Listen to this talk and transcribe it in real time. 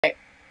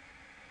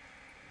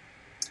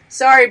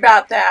Sorry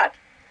about that.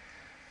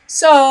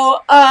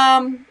 So,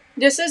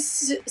 this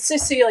is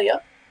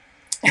Cecelia.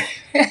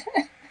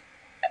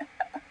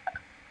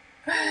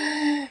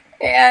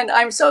 And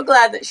I'm so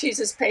glad that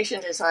she's as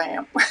patient as I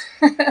am.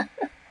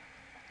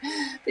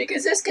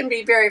 Because this can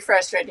be very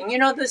frustrating. You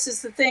know, this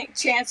is the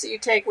chance that you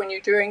take when you're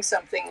doing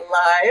something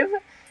live.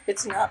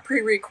 It's not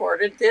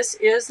pre-recorded. This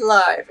is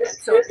live. And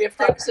so if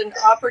there's an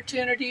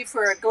opportunity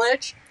for a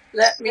glitch,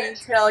 let me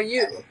tell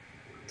you,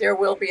 there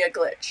will be a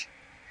glitch.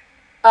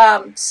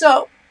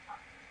 So,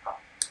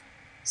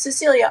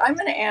 Cecelia, I'm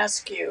going to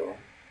ask you,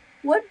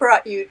 what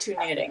brought you to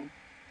knitting?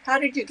 How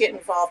did you get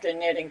involved in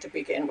knitting to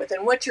begin with?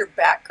 And what's your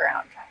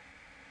background?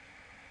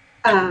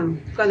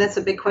 Well, that's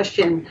a big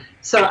question.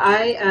 So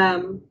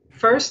I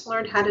first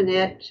learned how to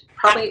knit,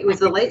 probably it was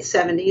the late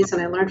 70s,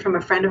 and I learned from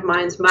a friend of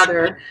mine's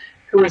mother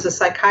who was a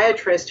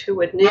psychiatrist who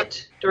would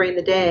knit during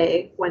the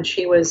day when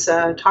she was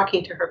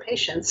talking to her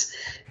patients,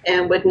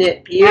 and would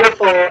knit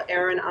beautiful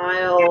Aran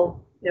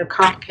Isle,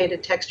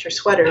 complicated texture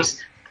sweaters.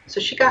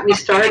 So she got me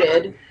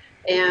started,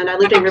 and I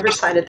lived in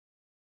Riverside at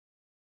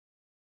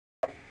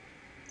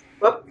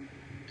whoop,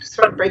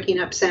 sort of breaking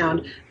up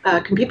sound.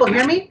 Can people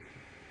hear me?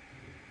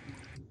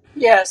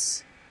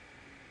 Yes.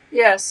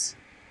 Yes.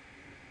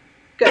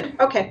 Good.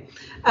 Okay.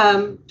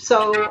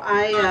 So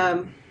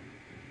I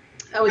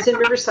was in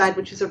Riverside,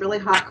 which is a really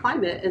hot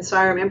climate, and so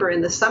I remember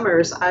in the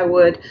summers I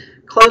would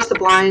close the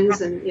blinds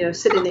and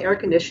sit in the air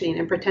conditioning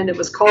and pretend it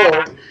was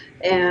cold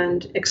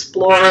and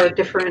explore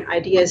different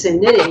ideas in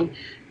knitting.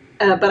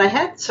 But I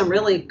had some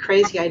really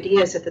crazy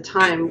ideas at the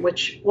time,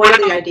 which one of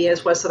the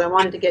ideas was that I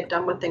wanted to get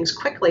done with things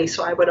quickly,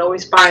 so I would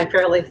always buy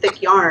fairly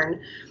thick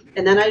yarn.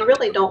 And then I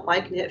really don't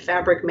like knit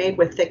fabric made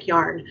with thick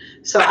yarn.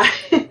 So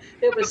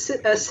it was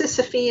a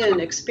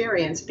Sisyphean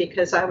experience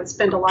because I would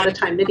spend a lot of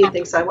time knitting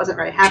things I wasn't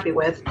very happy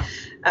with.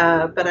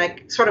 But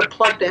I sort of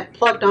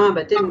plugged on,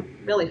 but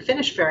didn't really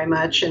finish very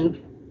much.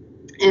 And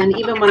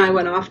even when I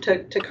went off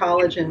to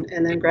college and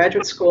then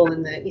graduate school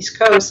in the East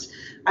Coast,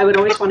 I would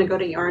always want to go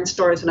to yarn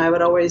stores, and I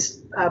would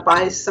always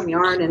buy some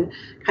yarn and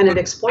kind of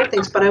explore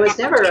things. But I was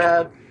never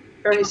a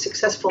very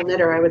successful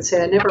knitter, I would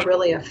say. Never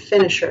really a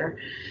finisher.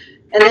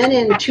 And then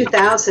in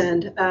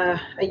 2000, a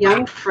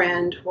young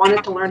friend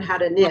wanted to learn how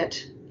to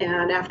knit.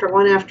 And after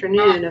one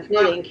afternoon of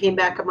knitting, came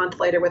back a month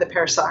later with a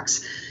pair of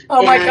socks.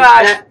 Oh my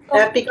gosh.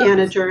 That began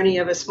a journey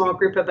of a small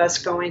group of us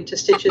going to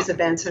Stitches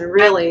events and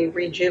really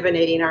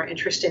rejuvenating our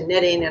interest in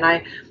knitting. And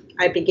I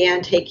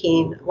began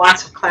taking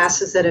lots of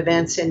classes at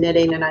events in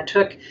knitting. And I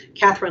took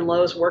Catherine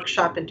Lowe's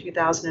workshop in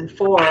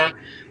 2004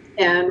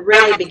 and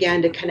really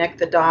began to connect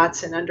the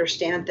dots and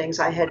understand things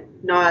I had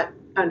not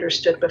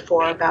understood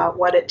before about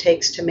what it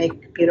takes to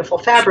make beautiful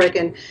fabric.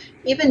 And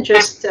even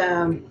just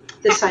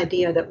this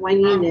idea that when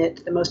you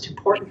knit, the most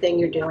important thing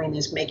you're doing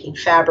is making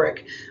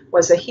fabric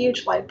was a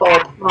huge light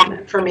bulb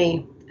moment for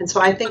me. And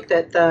so I think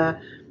that the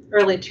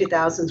early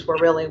 2000s were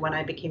really when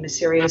I became a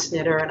serious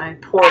knitter, and I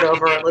pored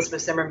over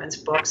Elizabeth Zimmerman's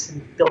books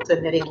and built a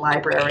knitting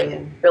library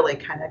and really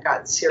kind of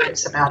got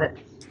serious about it.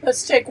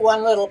 Let's take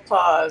one little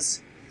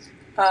pause.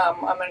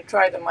 I'm going to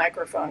try the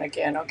microphone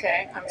again,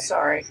 okay? I'm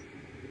sorry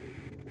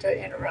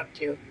to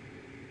interrupt you.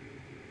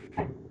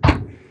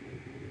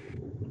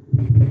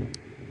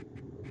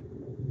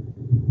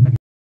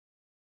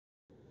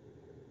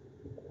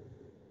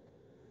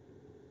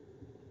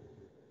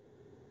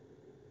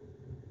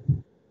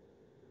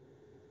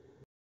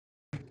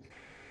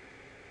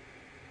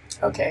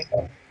 Okay.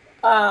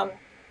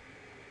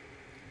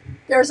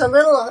 There's a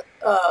little,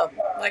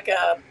 like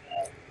a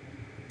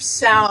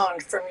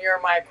sound from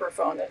your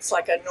microphone. It's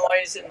like a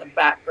noise in the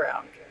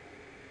background.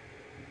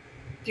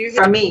 Do you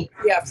hear? From me?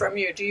 Yeah, from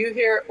you. Do you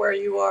hear it where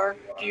you are?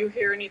 Do you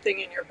hear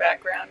anything in your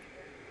background?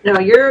 No,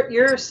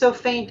 you're so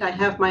faint. I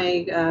have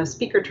my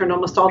speaker turned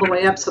almost all the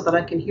way up so that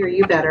I can hear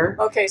you better.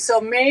 Okay, so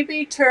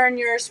maybe turn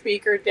your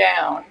speaker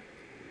down.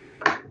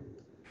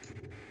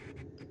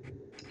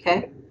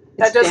 Okay,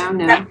 it's down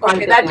now.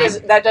 Okay,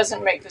 that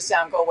doesn't make the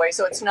sound go away,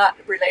 so it's not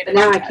related.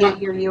 Now I can't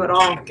hear you at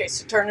all. Okay,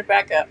 so turn it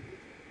back up.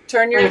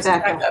 Turn yours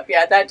back up.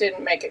 Yeah, that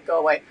didn't make it go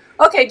away.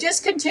 Okay,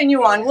 just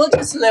continue on. We'll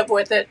just live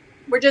with it.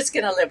 We're just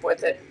going to live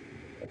with it.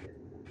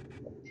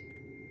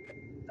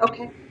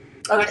 Okay.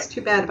 Oh, that's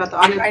too bad about the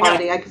audio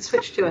quality. I could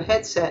switch to a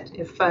headset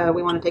if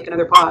we want to take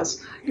another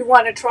pause. You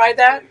want to try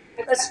that?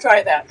 Let's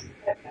try that.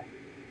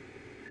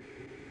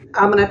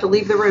 I'm going to have to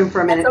leave the room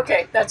for a minute. That's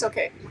okay. That's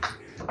okay.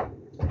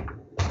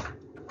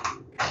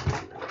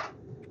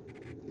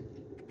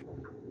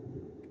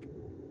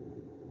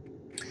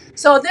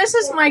 So this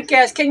is my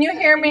guest. Can you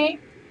hear me?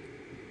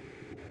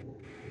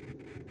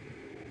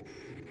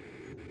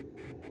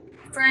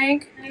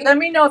 Frank, let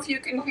me know if you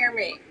can hear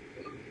me.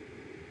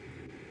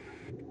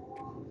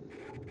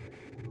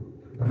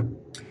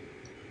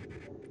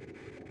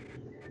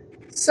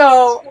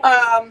 So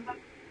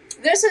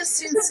this is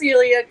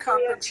Cecelia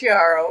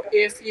Campochiaro,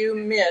 if you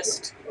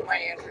missed my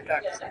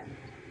introduction.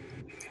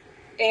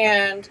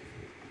 And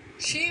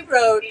she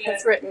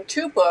has written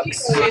 2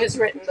 books. She has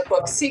written the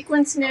book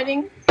Sequence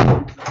Knitting,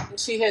 and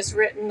she has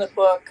written the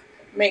book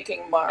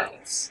Making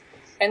Marls.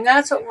 And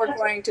that's what we're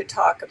going to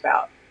talk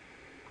about.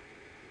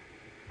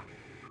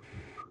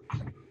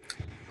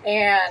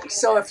 And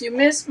so if you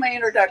missed my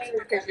introduction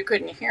because you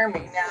couldn't hear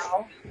me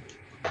now,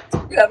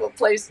 you have a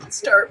place to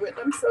start with.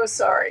 I'm so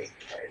sorry.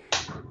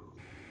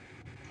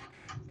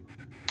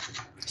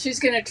 She's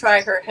going to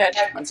try her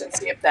headphones and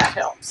see if that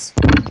helps.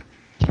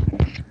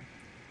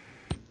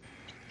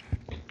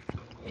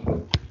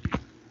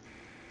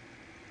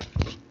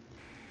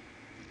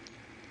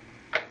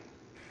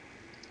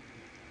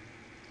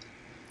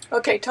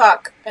 Okay,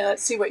 talk, and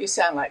let's see what you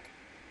sound like.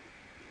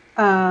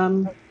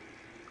 Can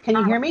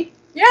you hear me?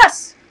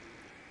 Yes.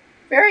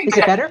 Very good. Is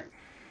it better?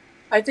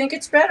 I think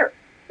it's better.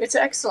 It's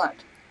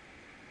excellent.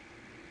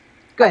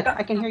 Good.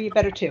 I can hear you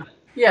better too.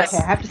 Yes.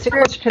 Okay, I have to sit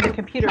closer to the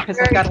computer because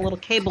I've got a little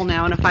cable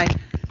now, and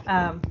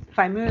if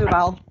I move,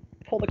 I'll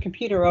pull the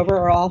computer over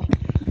or I'll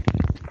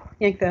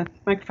yank the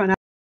microphone out.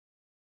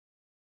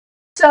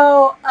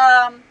 So,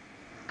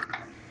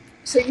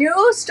 so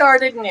you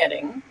started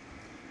knitting.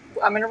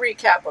 I'm going to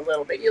recap a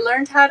little bit. You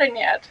learned how to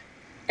knit,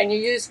 and you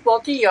used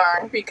bulky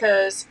yarn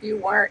because you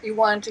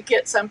wanted to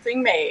get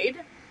something made,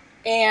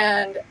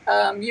 and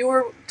you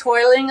were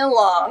toiling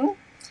along,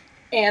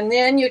 and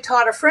then you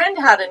taught a friend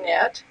how to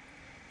knit,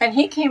 and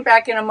he came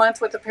back in a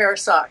month with a pair of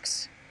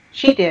socks.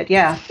 She did,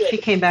 yeah. She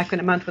came back in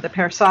a month with a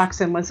pair of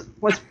socks and was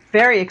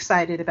very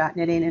excited about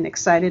knitting and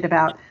excited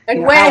about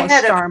Alice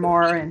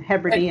Starmore and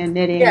Hebridean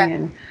knitting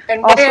and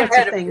all sorts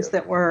of things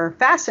that were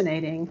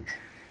fascinating.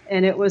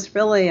 And it was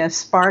really a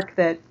spark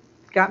that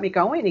got me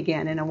going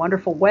again in a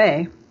wonderful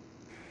way.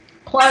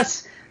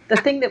 Plus, the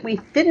thing that we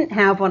didn't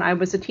have when I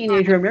was a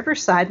teenager in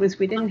Riverside was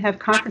we didn't have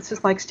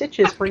conferences like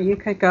Stitches where you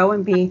could go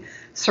and be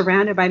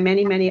surrounded by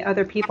many, many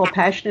other people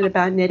passionate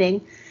about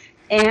knitting,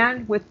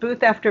 and with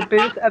booth after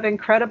booth of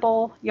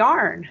incredible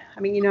yarn.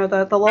 I mean,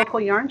 the local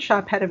yarn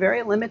shop had a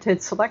very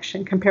limited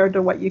selection compared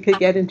to what you could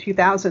get in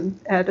 2000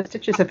 at a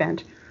Stitches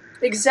event.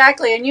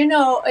 Exactly. And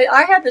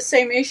I had the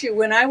same issue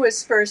when I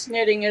was first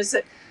knitting, is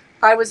that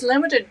I was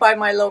limited by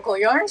my local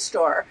yarn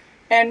store.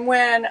 And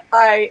when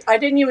I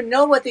didn't even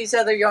know what these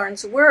other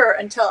yarns were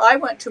until I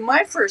went to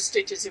my first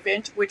Stitches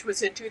event, which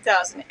was in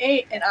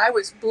 2008, and I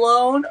was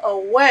blown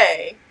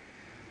away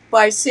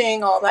by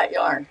seeing all that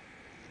yarn.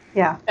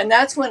 Yeah. And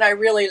that's when I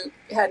really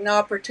had an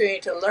opportunity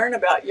to learn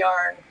about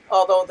yarn,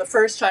 although the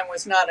first time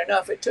was not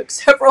enough. It took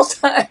several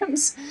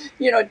times,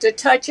 to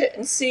touch it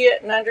and see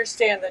it and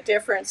understand the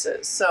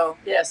differences. So,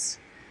 yes,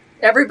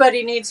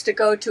 everybody needs to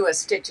go to a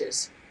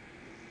Stitches.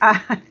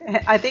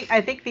 I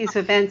think these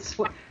events,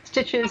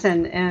 Stitches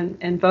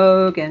and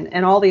Vogue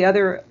and all the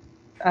other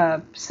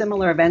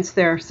similar events,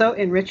 they're so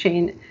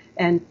enriching,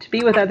 and to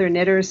be with other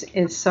knitters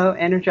is so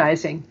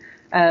energizing.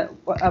 I'd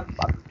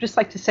just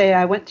like to say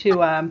I went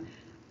to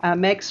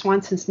Meg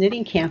Swanson's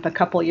knitting camp a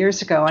couple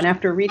years ago, and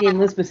after reading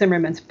Elizabeth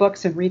Zimmerman's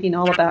books and reading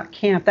all about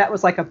camp, that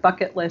was like a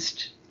bucket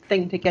list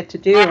thing to get to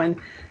do,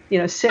 and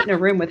sit in a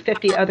room with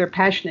 50 other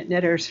passionate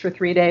knitters for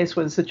 3 days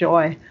was a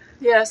joy.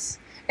 Yes,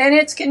 and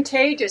it's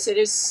contagious. It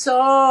is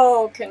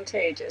so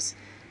contagious.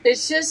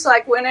 It's just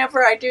like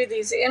whenever I do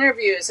these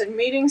interviews and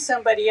meeting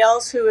somebody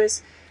else who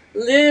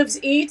lives,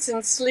 eats,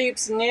 and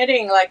sleeps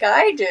knitting like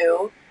I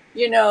do,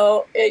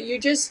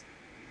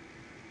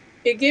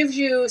 it gives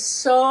you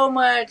so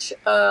much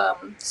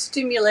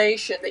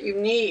stimulation that you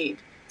need,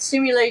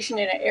 stimulation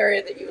in an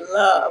area that you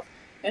love.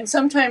 And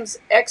sometimes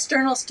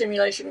external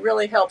stimulation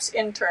really helps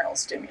internal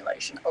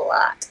stimulation a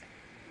lot.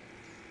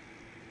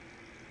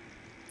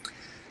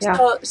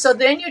 Yeah. So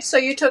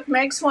you took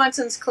Meg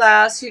Swanson's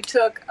class, you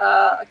took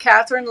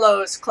Catherine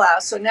Lowe's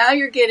class, so now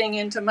you're getting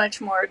into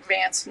much more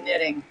advanced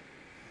knitting.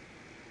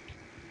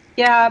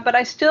 Yeah, but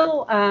I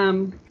still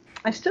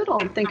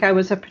don't think I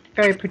was a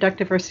very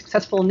productive or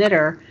successful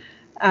knitter.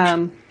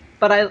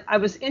 But I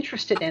was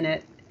interested in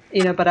it,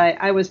 but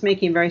I was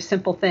making very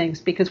simple things,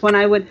 because when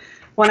I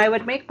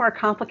would make more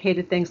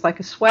complicated things like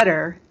a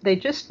sweater, they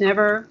just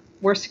never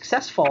were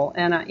successful.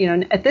 And,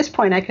 at this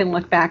point I can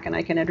look back and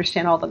I can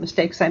understand all the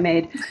mistakes I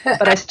made,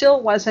 but I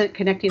still wasn't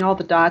connecting all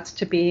the dots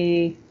to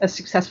be a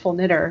successful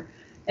knitter.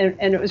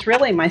 And it was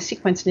really my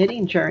sequence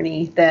knitting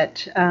journey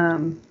that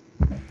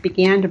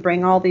began to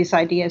bring all these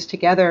ideas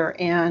together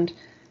and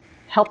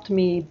helped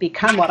me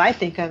become what I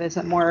think of as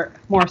a more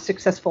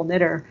successful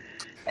knitter.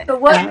 So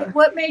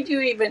what made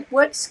you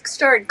what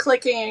started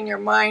clicking in your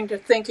mind to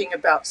thinking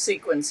about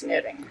sequence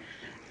knitting?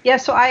 Yeah,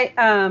 so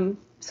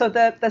so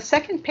the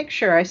second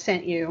picture I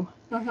sent you,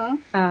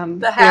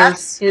 the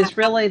hats, is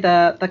really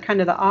the kind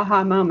of the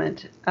aha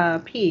moment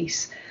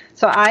piece.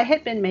 So I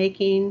had been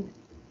making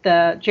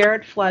the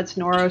Jared Flood's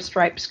Noro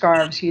striped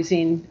scarves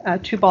using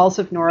 2 balls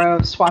of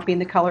Noro, swapping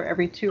the color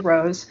every 2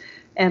 rows,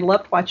 and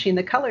loved watching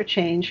the color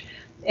change.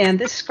 And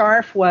this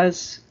scarf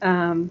was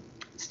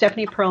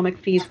Stephanie Pearl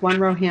McPhee's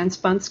 1-row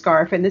hand-spun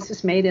scarf, and this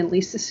is made in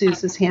Lisa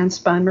Souza's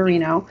hand-spun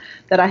merino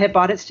that I had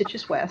bought at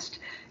Stitches West.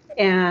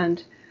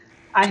 And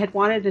I had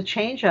wanted to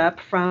change up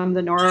from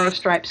the Noro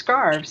striped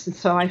scarves, and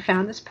so I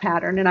found this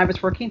pattern, and I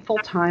was working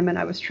full-time, and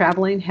I was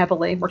traveling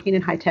heavily, working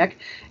in high-tech,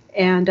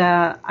 and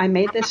I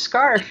made this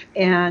scarf,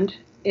 and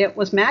it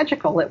was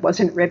magical. It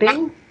wasn't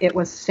ribbing. It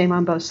was the same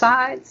on both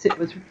sides. It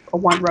was a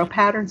 1-row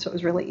pattern, so it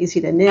was really easy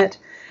to knit.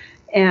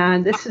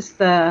 And this is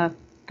the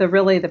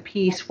the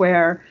piece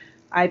where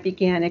I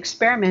began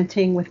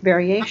experimenting with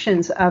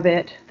variations of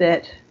it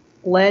that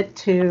led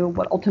to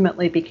what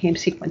ultimately became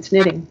sequence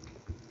knitting.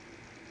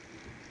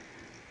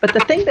 But the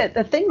thing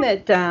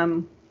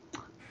that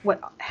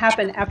what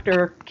happened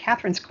after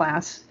Catherine's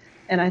class,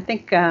 and I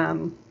think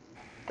the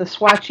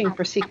swatching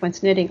for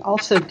sequence knitting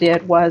also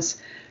did,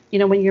 was,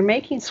 when you're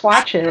making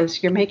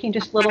swatches, you're making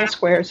just little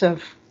squares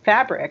of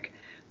fabric,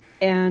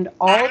 and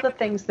all of the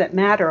things that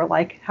matter,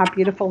 like how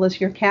beautiful is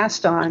your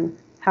cast on,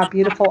 how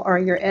beautiful are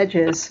your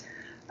edges,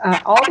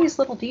 all these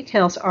little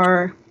details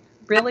are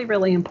really,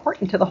 really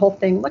important to the whole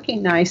thing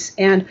looking nice.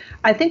 And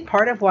I think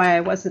part of why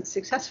I wasn't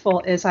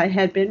successful is I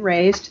had been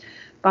raised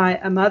by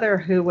a mother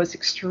who was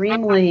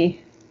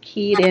extremely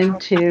keyed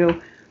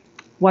into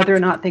whether or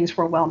not things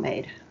were well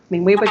made. I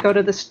mean, we would go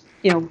to this,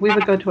 we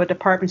would go to a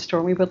department store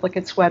and we would look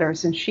at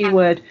sweaters, and she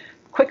would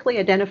quickly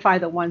identify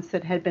the ones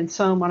that had been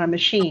sewn on a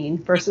machine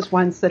versus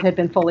ones that had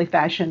been fully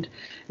fashioned.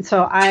 And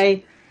so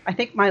I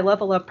think my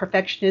level of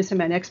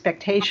perfectionism and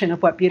expectation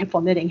of what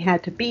beautiful knitting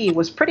had to be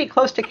was pretty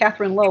close to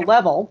Catherine Lowe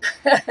level,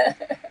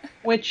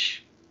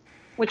 which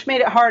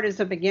made it hard as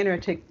a beginner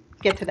to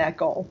get to that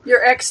goal.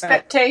 Your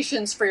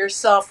expectations for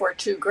yourself were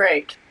too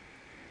great.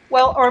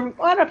 Well, or I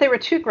don't know if they were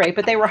too great,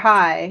 but they were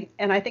high.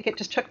 And I think it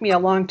just took me a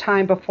long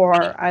time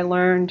before I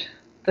learned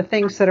the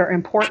things that are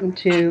important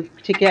to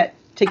get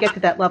to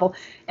that level.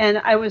 And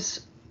I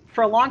was,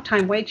 for a long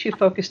time, way too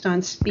focused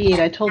on speed.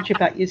 I told you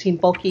about using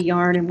bulky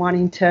yarn and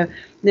wanting to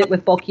knit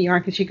with bulky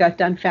yarn because you got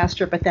done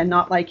faster, but then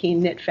not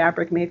liking knit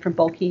fabric made from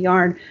bulky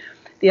yarn.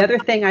 The other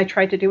thing I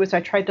tried to do is I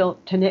tried to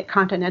knit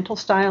continental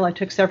style. I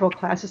took several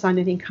classes on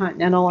knitting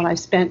continental, and I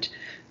spent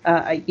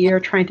a year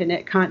trying to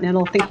knit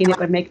continental, thinking it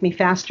would make me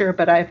faster,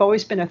 but I've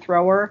always been a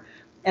thrower,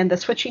 and the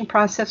switching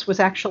process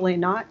was actually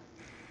not.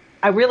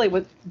 I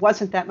really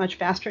wasn't that much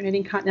faster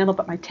knitting continental,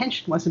 but my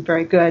tension wasn't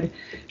very good.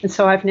 And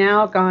so I've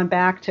now gone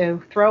back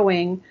to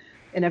throwing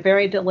in a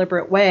very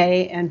deliberate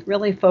way and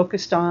really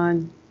focused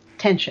on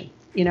tension,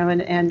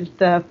 and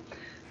the,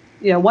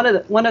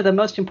 one of the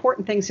most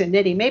important things in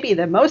knitting, maybe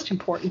the most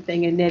important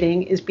thing in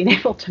knitting, is being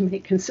able to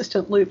make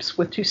consistent loops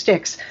with two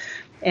sticks.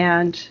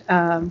 And,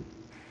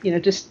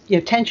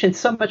 tension's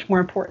so much more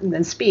important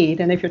than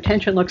speed. And if your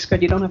tension looks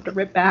good, you don't have to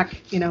rip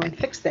back, and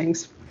fix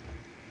things.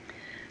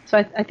 So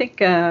I think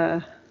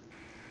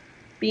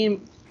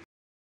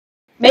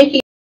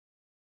making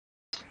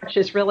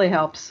swatches really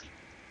helps.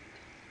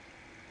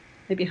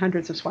 Maybe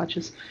hundreds of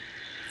swatches.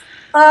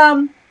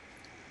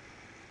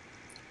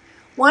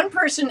 One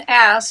person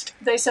asked,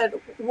 they said,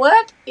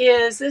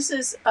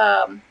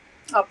 I'll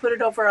put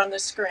it over on the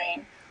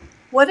screen.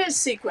 What is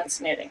sequence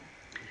knitting?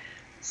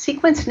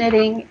 Sequence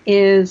knitting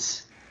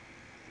is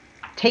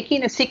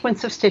taking a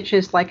sequence of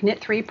stitches like knit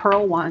 3,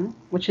 purl 1,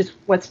 which is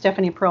what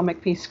Stephanie Pearl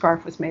McPhee's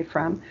scarf was made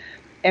from,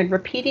 and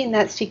repeating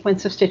that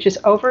sequence of stitches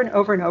over and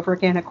over and over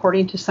again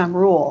according to some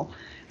rule.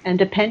 And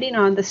depending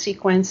on the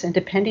sequence and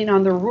depending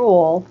on the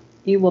rule,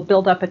 you will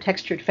build up a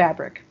textured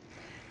fabric.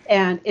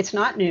 And it's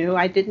not new.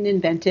 I didn't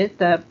invent it.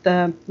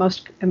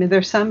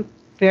 There's some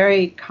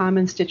very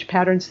common stitch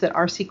patterns that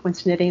are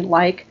sequence knitting,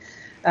 like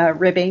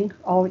ribbing,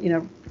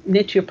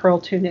 knit 2, purl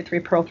 2, knit 3,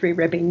 purl 3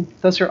 ribbing.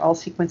 Those are all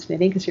sequence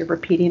knitting because you're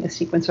repeating a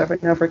sequence over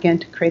and over again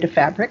to create a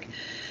fabric.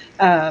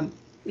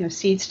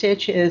 Seed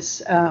stitch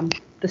is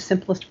the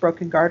simplest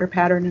broken garter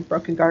pattern, and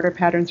broken garter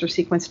patterns are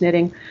sequence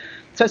knitting.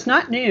 So it's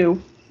not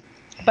new,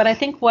 but I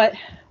think what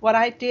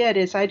I did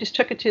is I just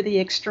took it to the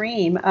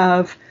extreme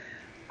of,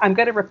 I'm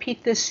going to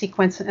repeat this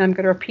sequence and I'm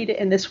going to repeat it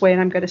in this way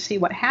and I'm going to see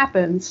what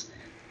happens.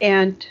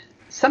 And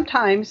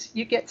sometimes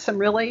you get some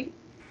really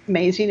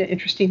amazing and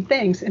interesting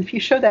things. And if you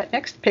show that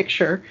next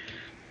picture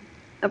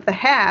of the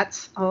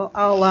hats,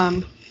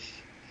 I'll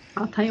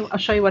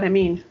show you what I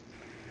mean.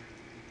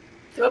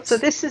 Oops. So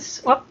this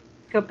is,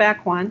 go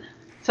back one.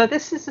 So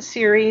this is a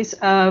series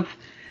of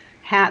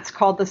hats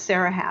called the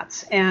Sarah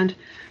hats. And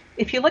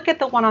if you look at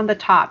the one on the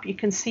top, you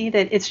can see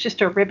that it's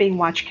just a ribbing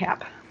watch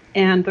cap.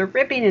 And the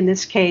ribbing in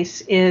this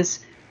case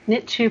is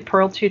knit 2,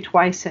 purl 2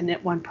 twice, and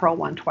knit 1, purl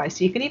 1 twice.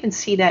 So you can even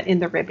see that in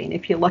the ribbing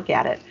if you look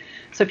at it.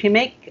 So if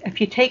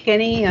you take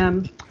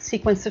any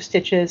sequence of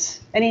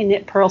stitches, any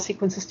knit purl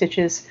sequence of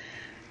stitches,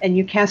 and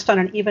you cast on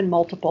an even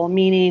multiple,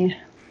 meaning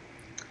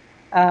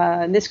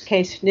in this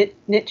case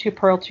knit 2,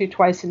 purl 2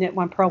 twice, and knit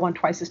 1, purl 1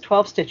 twice is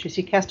 12 stitches.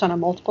 You cast on a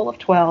multiple of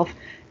 12,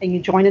 and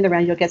you join in the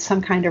round, you'll get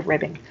some kind of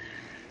ribbing.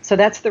 So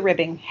that's the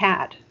ribbing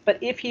hat. But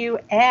if you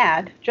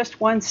add just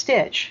one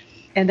stitch,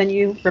 and then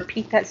you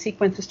repeat that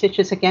sequence of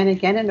stitches again and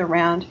again in the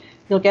round,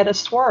 you'll get a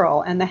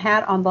swirl. And the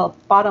hat on the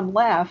bottom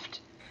left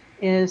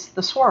is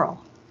the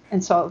swirl.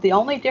 And so the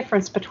only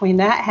difference between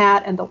that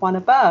hat and the one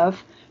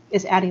above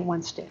is adding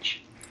one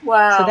stitch.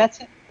 Wow.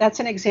 So that's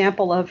an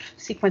example of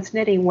sequence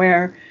knitting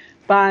where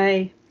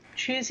by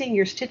choosing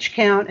your stitch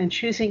count and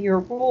choosing your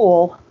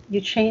rule, you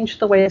change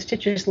the way the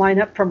stitches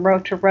line up from row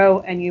to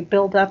row, and you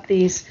build up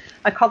these,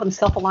 I call them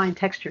self-aligned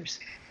textures.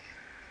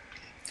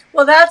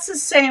 Well, that's the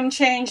same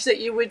change that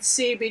you would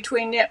see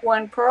between knit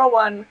 1, purl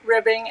 1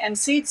 ribbing and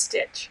seed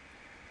stitch.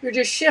 You're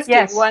just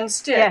shifting one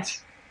stitch.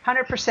 Yes,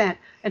 100%.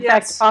 In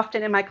fact, Yes.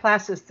 often in my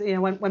classes,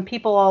 when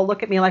people all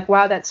look at me like,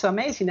 wow, that's so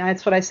amazing,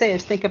 that's what I say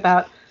is think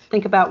about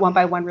one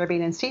by one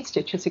ribbing and seed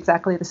stitch. It's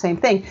exactly the same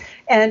thing.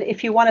 And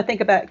if you want to think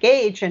about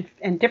gauge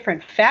and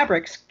different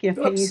fabrics, can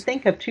you Oops.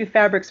 think of two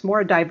fabrics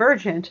more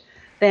divergent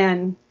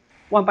than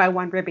one by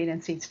one ribbing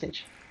and seed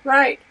stitch?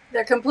 Right.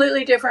 They're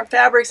completely different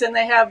fabrics and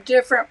they have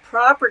different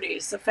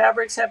properties. The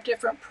fabrics have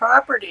different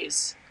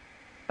properties.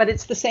 But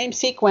it's the same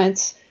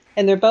sequence,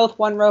 and they're both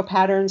one row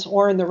patterns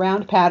or in the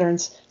round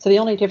patterns. So the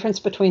only difference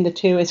between the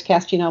two is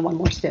casting on one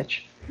more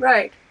stitch.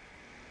 Right.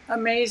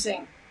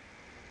 Amazing.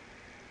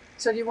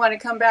 So do you want to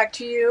come back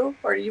to you,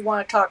 or do you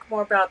want to talk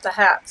more about the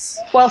hats?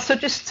 Well,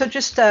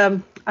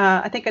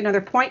 I think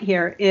another point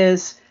here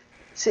is,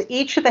 so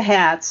each of the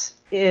hats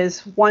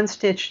is one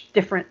stitch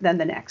different than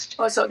the next.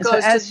 Oh, so it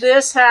goes to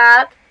this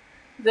hat,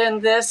 then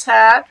this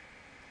hat.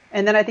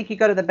 And then I think you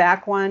go to the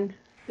back one.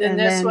 Then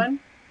this one.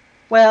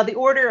 Well, the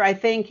order I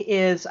think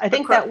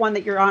that one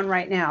that you're on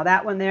right now,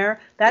 that one there,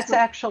 that's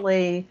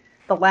actually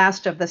the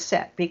last of the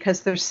set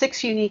because there's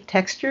 6 unique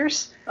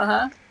textures.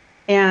 Uh-huh.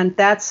 And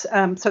that's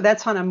on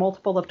a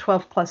multiple of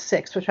 12 plus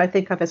 6, which I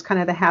think of as kind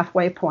of the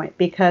halfway point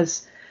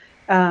because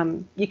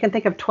you can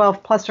think of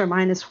 12 plus or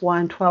minus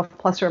 1, 12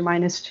 plus or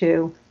minus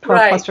 2,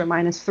 12 plus or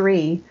minus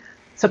 3.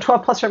 So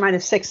 12 plus or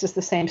minus 6 is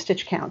the same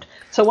stitch count.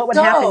 So what would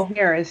happen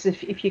here is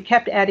if you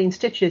kept adding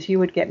stitches, you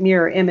would get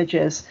mirror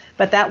images.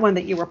 But that one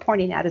that you were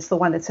pointing at is the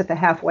one that's at the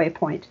halfway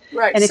point.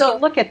 Right. And if you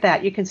look at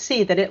that, you can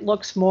see that it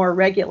looks more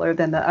regular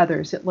than the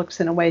others. It looks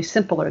in a way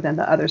simpler than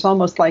the others,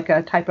 almost like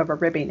a type of a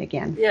ribbing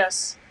again.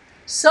 Yes.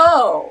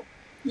 So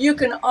you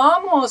can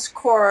almost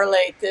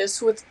correlate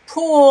this with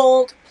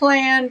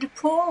planned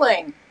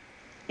pooling.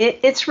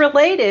 It's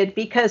related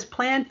because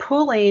planned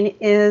pooling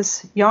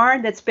is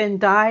yarn that's been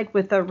dyed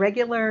with a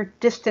regular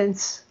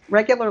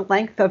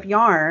length of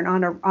yarn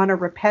in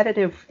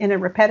a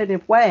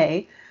repetitive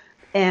way,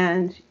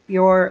 and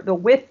the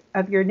width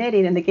of your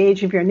knitting and the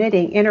gauge of your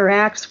knitting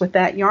interacts with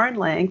that yarn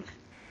length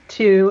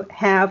to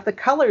have the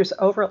colors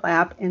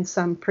overlap in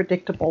some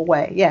predictable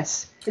way.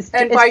 Yes, it's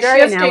by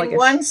very shifting analogous.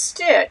 one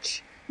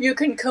stitch, you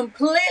can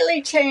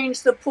completely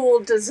change the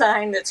pool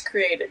design that's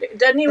created. It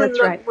doesn't even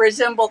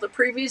resemble the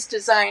previous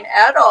design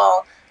at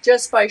all,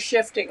 just by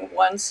shifting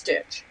one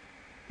stitch.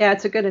 Yeah,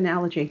 it's a good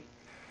analogy.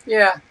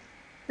 Yeah,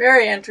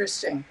 very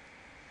interesting.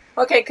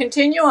 Okay,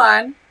 continue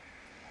on.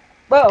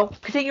 Well,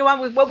 continue on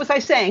with what was I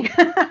saying?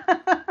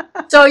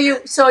 So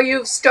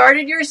you've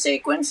started your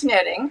sequence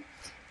knitting,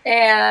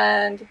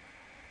 and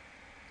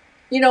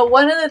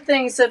one of the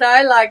things that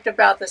I liked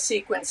about the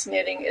sequence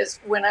knitting is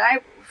when I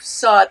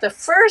saw it, the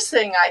first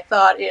thing I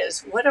thought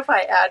is, what if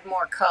I add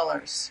more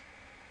colors?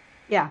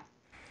 Yeah.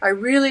 I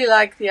really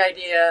like the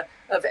idea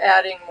of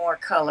adding more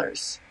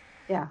colors.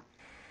 Yeah.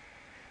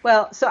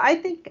 Well, so I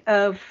think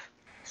of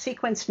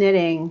sequence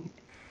knitting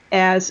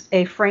as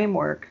a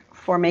framework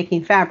for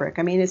making fabric.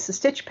 I mean, it's a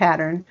stitch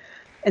pattern.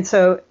 And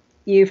so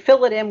you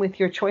fill it in with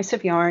your choice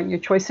of yarn, your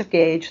choice of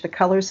gauge, the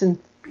colors and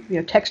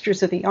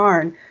textures of the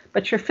yarn,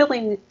 but you're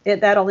filling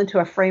that all into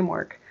a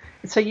framework.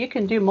 So you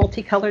can do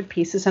multicolored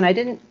pieces, and I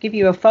didn't give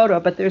you a photo,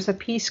 but there's a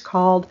piece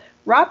called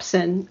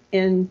Robson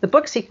in the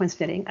book Sequence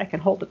Knitting. I can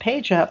hold the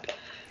page up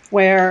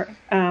where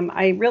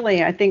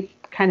I think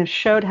kind of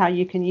showed how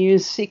you can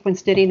use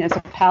sequence knitting as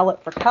a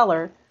palette for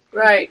color.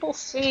 Right. Can people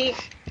see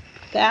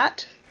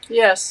that?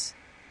 Yes,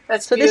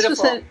 that's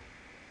beautiful.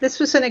 This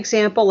was an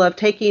example of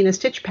taking a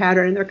stitch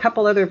pattern, and there are a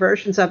couple other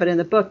versions of it in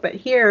the book, but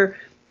here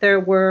there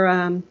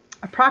were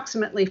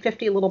approximately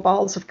 50 little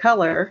balls of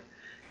color,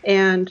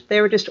 and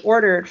they were just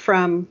ordered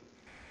from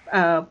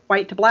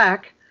white to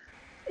black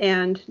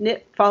and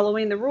knit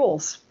following the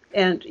rules.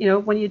 And,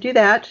 when you do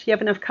that, you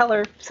have enough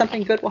color,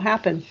 something good will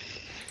happen.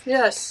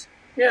 Yes,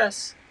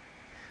 yes.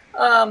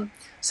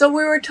 So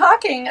we were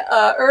talking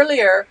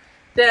earlier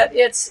that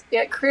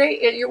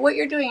what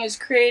you're doing is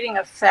creating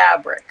a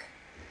fabric,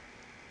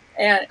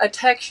 and a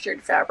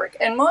textured fabric.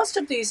 And most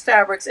of these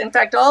fabrics, in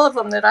fact, all of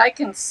them that I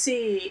can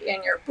see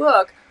in your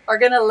book, are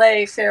going to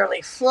lay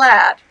fairly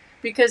flat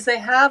because they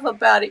have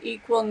about an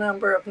equal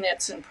number of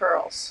knits and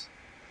purls.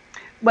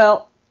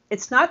 Well,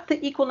 it's not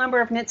the equal number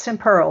of knits and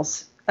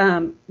purls.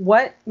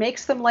 What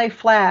makes them lay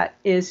flat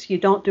is you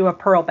don't do a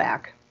purl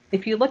back.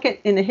 If you look at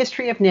in the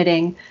history of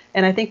knitting,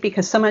 and I think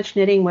because so much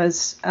knitting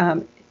was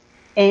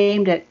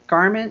aimed at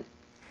garment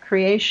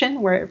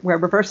creation where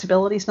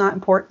reversibility is not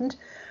important,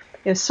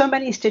 so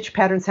many stitch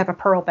patterns have a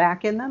purl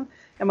back in them.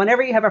 And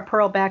whenever you have a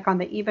purl back on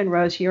the even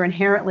rows, you're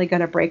inherently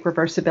going to break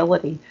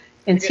reversibility.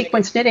 In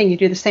sequence knitting, you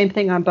do the same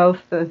thing on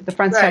both the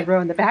front side row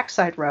and the back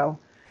side row.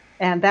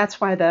 And that's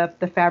why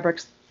the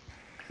fabrics,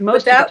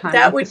 most of the time,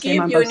 that would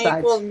give you an sides.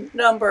 equal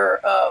number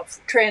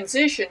of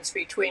transitions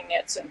between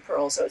knits and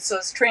purls. So it's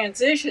those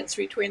transitions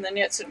between the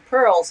knits and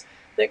purls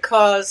that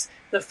cause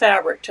the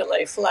fabric to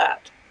lay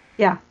flat.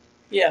 Yeah.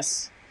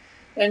 Yes.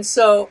 And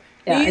so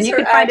and you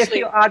can find a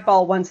few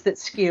oddball ones that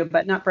skew,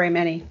 but not very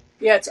many.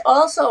 Yeah, it's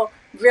also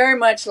very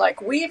much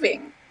like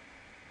weaving,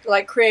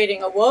 like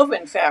creating a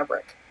woven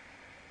fabric.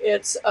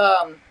 It's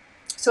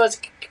So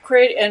it's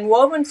create and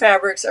woven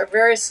fabrics are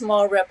very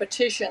small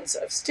repetitions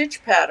of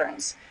stitch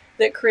patterns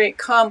that create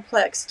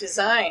complex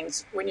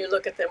designs when you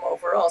look at them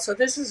overall. So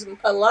this is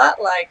a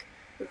lot like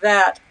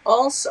that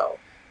also,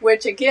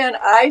 which again,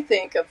 I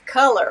think of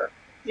color,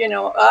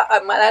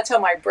 that's how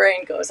my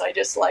brain goes. I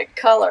just like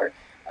color,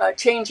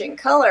 changing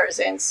colors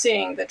and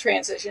seeing the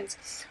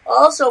transitions.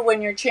 Also,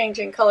 when you're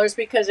changing colors,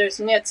 because there's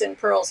knits and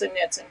purls and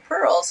knits and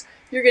purls,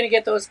 you're going to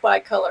get those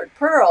bicolored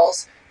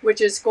purls, which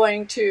is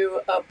going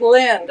to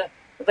blend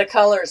the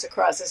colors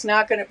across. It's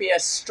not going to be a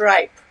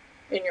stripe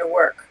in your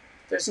work.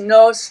 There's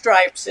no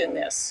stripes in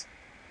this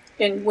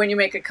when you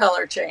make a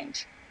color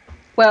change.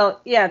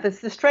 Well, yeah,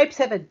 the stripes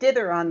have a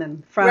dither on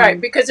them from right,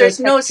 because there's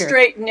the no texture.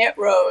 straight knit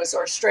rows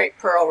or straight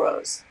purl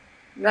rows.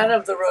 None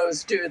of the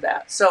rows do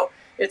that. So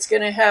it's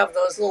going to have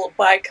those little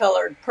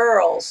bicolored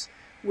purls,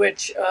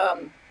 which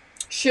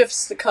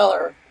shifts the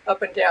color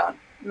up and down,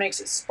 makes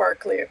it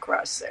sparkly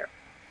across there.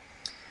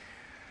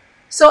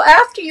 So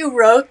after you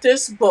wrote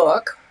this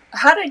book,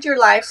 how did your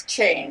life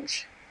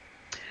change?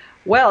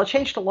 Well, it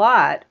changed a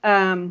lot.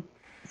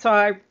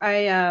 So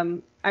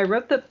I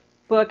wrote the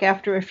book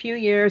after a few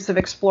years of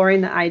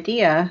exploring the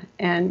idea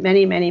and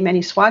many, many,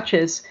 many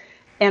swatches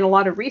and a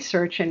lot of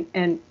research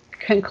and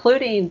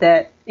concluding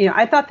that,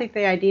 I thought that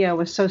the idea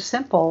was so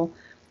simple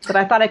that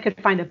I thought I could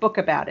find a book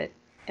about it.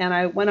 And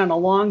I went on a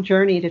long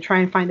journey to try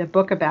and find a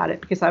book about it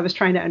because I was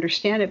trying to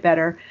understand it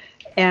better.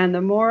 And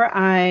the more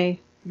I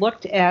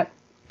looked at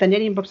the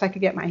knitting books I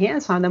could get my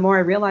hands on, the more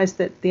I realized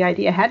that the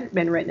idea hadn't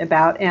been written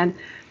about. And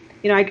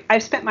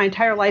I've spent my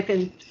entire life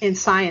in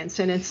science,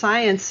 and in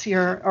science,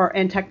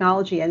 in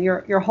technology, and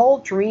your whole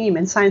dream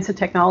in science and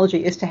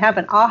technology is to have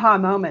an aha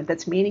moment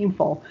that's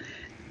meaningful.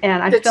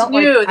 And I felt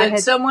new, like that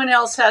someone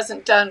else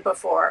hasn't done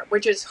before,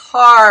 which is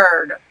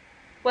hard.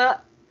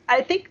 Well,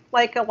 I think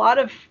like a lot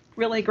of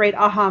really great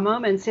aha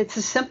moments, it's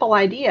a simple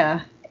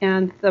idea,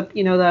 and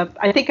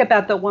I think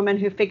about the woman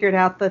who figured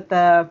out that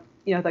the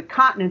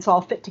continents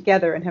all fit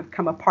together and have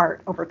come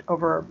apart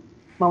over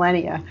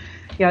millennia.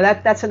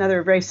 That's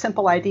another very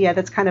simple idea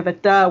that's kind of a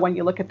duh when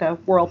you look at the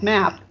world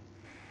map.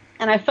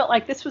 And I felt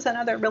like this was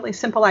another really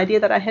simple idea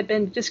that I had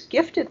been just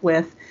gifted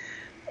with.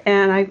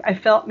 And I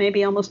felt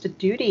maybe almost a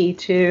duty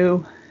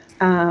to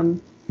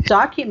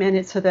document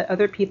it so that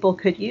other people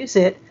could use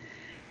it.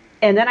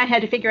 And then I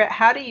had to figure out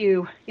how do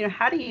you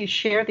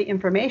share the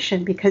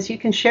information, because you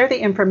can share the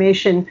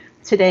information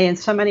today in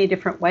so many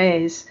different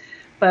ways.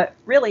 But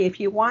really, if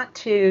you want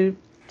to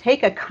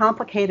take a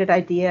complicated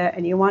idea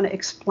and you want to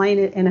explain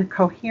it in a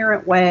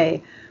coherent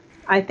way,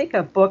 I think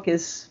a book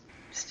is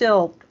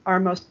still our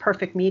most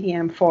perfect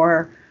medium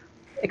for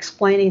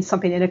explaining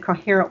something in a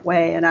coherent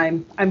way. And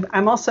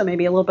I'm also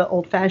maybe a little bit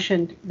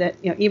old-fashioned that,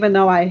 even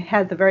though I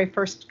had the very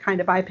first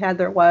kind of iPad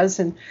there was,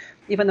 and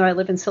even though I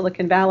live in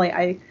Silicon Valley,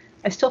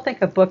 I still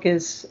think a book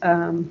is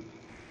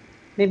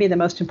maybe the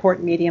most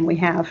important medium we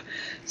have.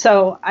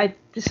 So I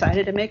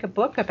decided to make a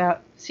book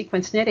about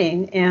sequence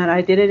knitting, and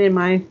I did it in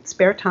my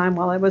spare time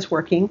while I was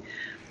working.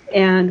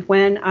 And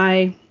when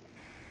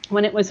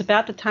it was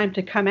about the time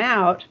to come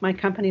out, my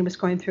company was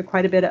going through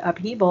quite a bit of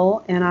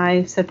upheaval, and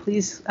I said,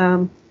 please,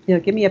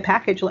 give me a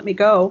package, let me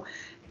go.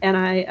 And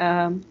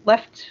I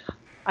left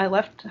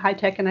high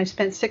tech, and I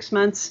spent 6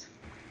 months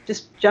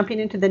just jumping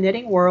into the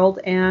knitting world.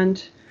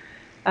 And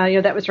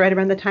that was right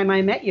around the time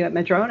I met you at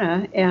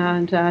Madrona,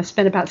 and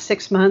spent about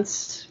 6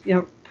 months,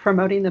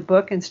 promoting the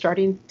book and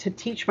starting to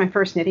teach my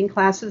first knitting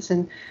classes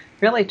and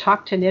really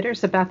talk to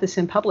knitters about this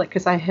in public,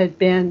 because I had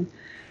been,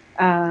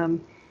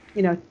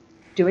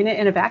 doing it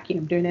in a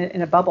vacuum, doing it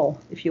in a bubble,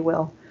 if you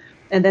will.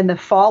 And then the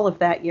fall of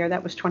that year,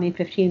 that was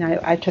 2015,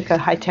 I took a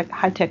high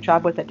tech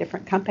job with a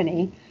different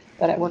company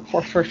that I worked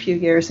for a few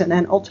years, and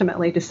then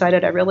ultimately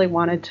decided I really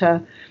wanted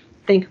to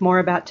think more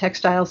about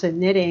textiles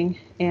and knitting,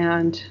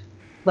 and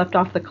left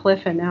off the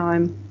cliff, and now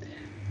I'm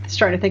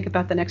starting to think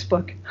about the next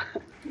book.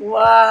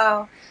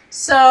 Wow.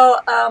 So,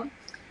 a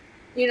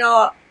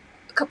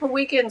couple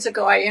weekends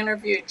ago, I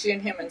interviewed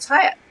June Himmons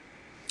Hyatt,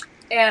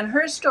 and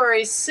her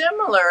story is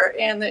similar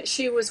in that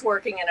she was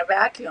working in a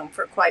vacuum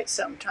for quite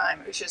some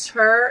time. It was just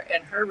her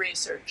and her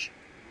research.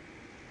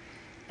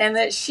 And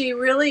that she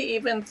really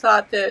even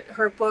thought that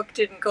her book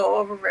didn't go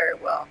over very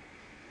well,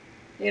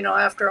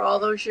 after all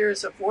those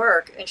years of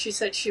work. And she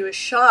said she was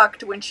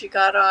shocked when she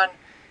got on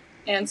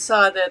and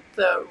saw that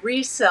the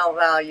resale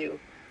value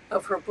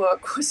of her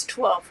book was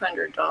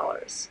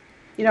 $1,200.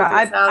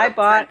 I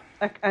bought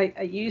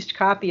a used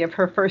copy of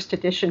her first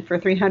edition for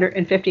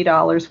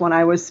 $350 when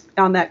I was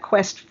on that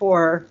quest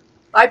for...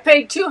 I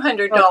paid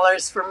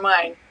 $200 for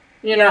mine,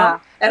 and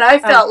I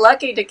felt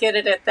lucky to get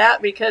it at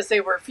that, because they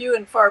were few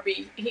and far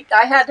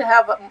I had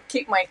to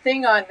keep my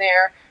thing on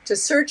there to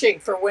searching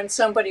for when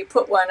somebody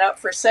put one up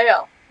for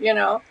sale,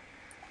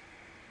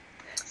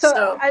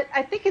 So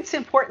I think it's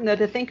important, though,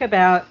 to think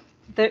about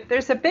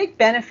there's a big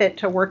benefit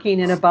to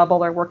working in a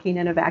bubble or working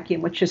in a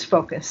vacuum, which is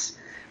focus.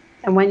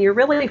 And when you're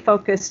really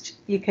focused,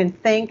 you can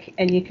think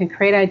and you can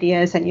create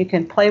ideas and you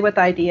can play with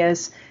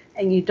ideas,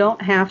 and you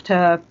don't have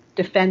to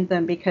defend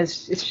them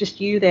because it's just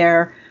you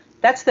there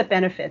that's the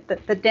benefit.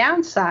 The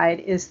downside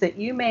is that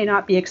you may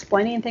not be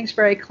explaining things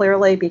very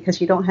clearly because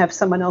you don't have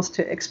someone else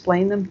to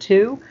explain them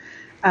to.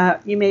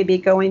 You may be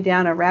going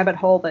down a rabbit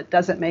hole that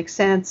doesn't make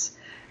sense.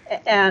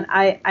 And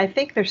I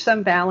think there's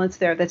some balance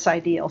there that's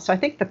ideal. So I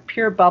think the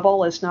pure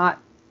bubble is not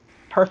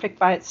perfect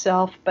by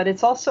itself, but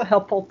it's also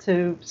helpful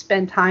to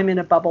spend time in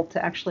a bubble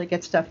to actually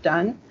get stuff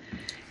done.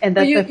 And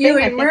the thing I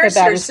think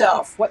about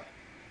yourself.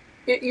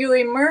 You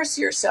immerse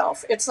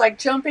yourself. It's like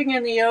jumping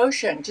in the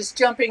ocean, just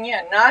jumping in,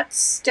 not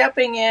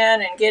stepping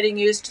in and getting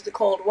used to the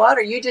cold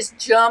water. You just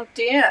jumped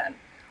in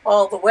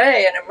all the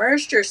way and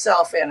immersed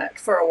yourself in it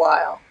for a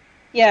while.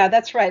 Yeah,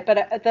 that's right.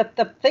 But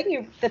the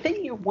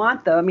thing you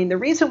want, though, I mean, the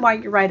reason why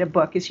you write a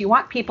book is you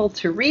want people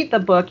to read the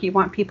book. You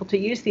want people to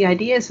use the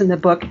ideas in the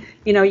book.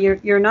 You know,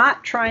 you're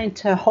not trying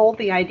to hold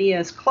the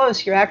ideas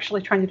close. You're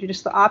actually trying to do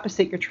just the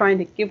opposite. You're trying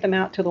to give them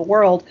out to the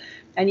world.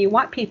 And you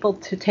want people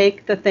to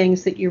take the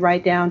things that you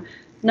write down,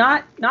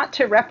 not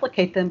to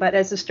replicate them, but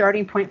as a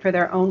starting point for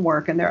their own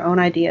work and their own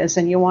ideas.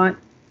 And you want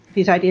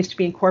these ideas to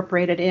be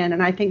incorporated in.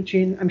 And I think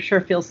June, I'm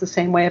sure, feels the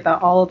same way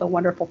about all of the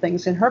wonderful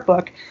things in her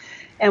book.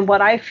 And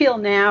what I feel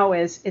now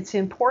is it's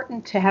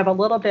important to have a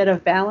little bit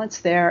of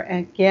balance there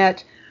and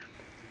get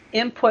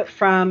input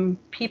from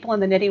people in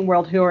the knitting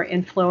world who are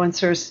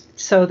influencers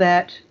so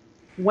that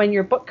when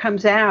your book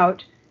comes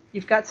out,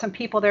 you've got some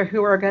people there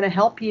who are going to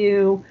help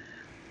you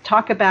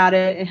talk about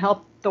it and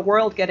help the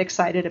world get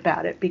excited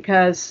about it,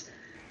 because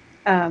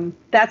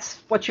that's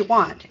what you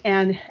want.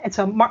 And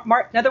so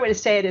another way to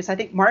say it is, I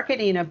think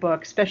marketing a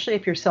book, especially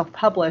if you're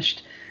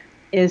self-published,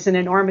 is an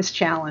enormous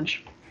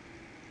challenge.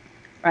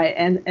 Right.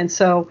 And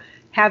so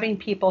having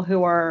people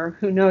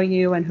who know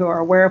you and who are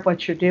aware of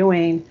what you're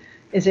doing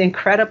is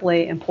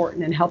incredibly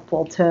important and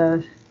helpful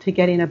to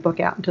getting a book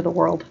out into the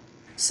world.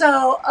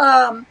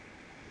 So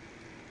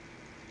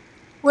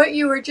what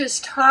you were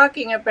just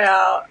talking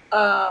about,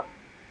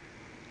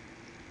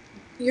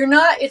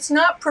 it's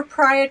not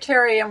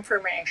proprietary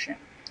information.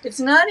 It's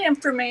not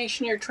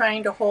information you're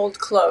trying to hold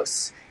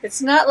close.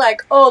 It's not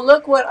like, oh,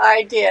 look what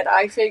I did.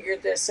 I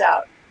figured this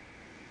out.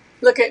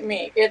 Look at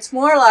me. It's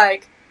more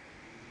like,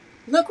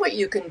 look what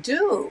you can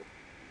do.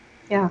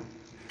 Yeah.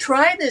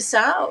 Try this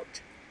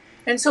out.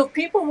 And so if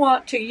people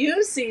want to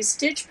use these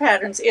stitch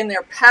patterns in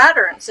their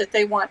patterns that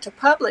they want to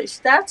publish,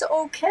 that's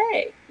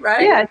okay,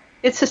 right? Yeah,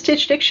 it's a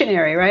stitch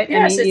dictionary, right?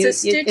 Yes, it's a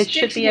stitch dictionary. It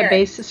should be a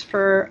basis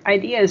for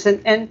ideas.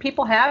 And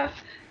people have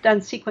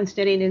done sequence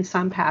knitting in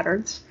some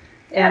patterns.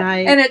 Yeah.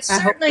 And it's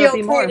certainly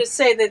okay to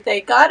say that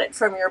they got it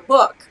from your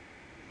book.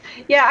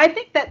 Yeah, I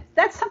think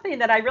that's something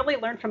that I really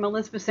learned from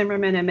Elizabeth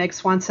Zimmerman and Meg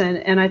Swanson,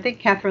 and I think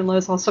Catherine Lowe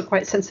is also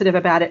quite sensitive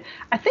about it.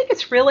 I think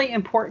it's really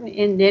important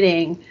in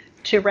knitting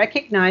to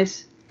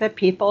recognize the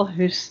people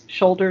whose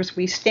shoulders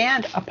we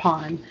stand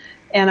upon.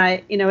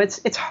 And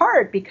it's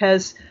hard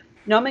because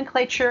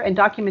nomenclature and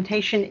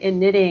documentation in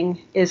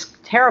knitting is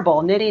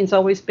terrible. Knitting's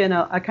always been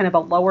a kind of a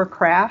lower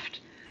craft,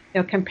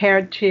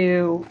 compared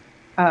to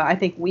I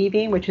think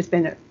weaving, which has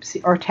been,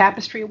 or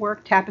tapestry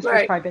work. Tapestry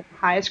has probably been the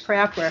highest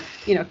craft, where,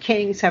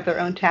 kings have their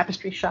own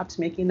tapestry shops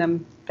making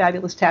them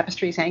fabulous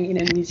tapestries hanging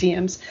in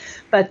museums.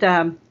 But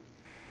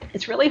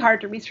it's really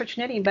hard to research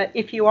knitting. But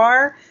if you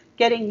are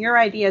getting your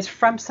ideas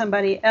from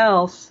somebody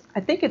else,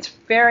 I think it's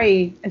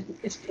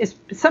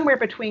somewhere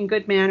between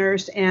good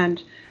manners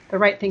and the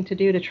right thing to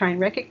do to try and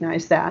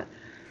recognize that.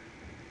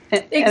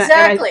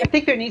 Exactly. And I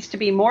think there needs to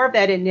be more of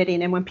that in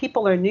knitting. And when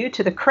people are new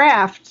to the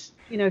craft,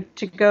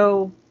 to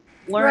go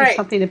learn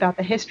something about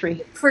the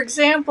history. For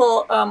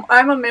example,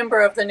 I'm a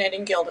member of the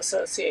Knitting Guild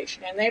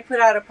Association, and they put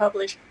out a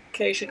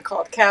publication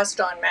called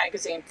Cast On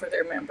Magazine for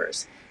their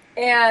members.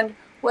 And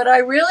what I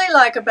really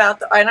like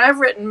about and I've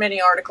written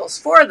many articles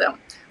for them,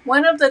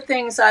 one of the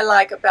things I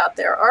like about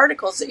their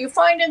articles that you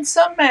find in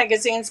some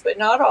magazines, but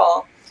not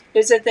all,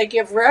 is that they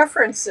give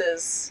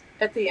references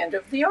at the end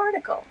of the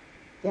article.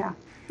 Yeah.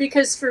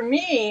 Because for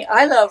me,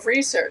 I love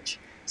research.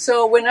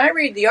 So when I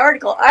read the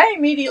article, I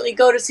immediately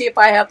go to see if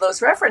I have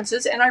those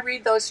references, and I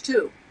read those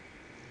too.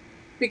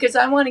 Because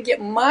I want to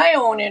get my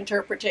own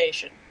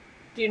interpretation.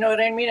 Do you know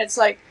what I mean? It's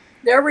like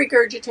they're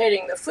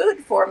regurgitating the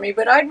food for me,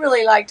 but I'd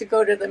really like to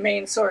go to the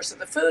main source of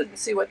the food and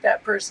see what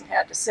that person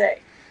had to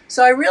say.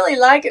 So I really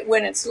like it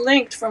when it's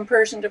linked from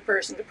person to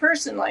person to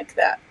person like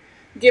that.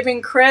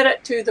 Giving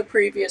credit to the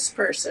previous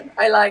person.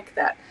 I like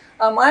that.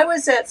 I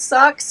was at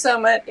Sock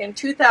Summit in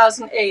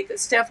 2008 that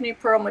Stephanie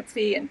Pearl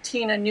McPhee and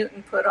Tina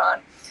Newton put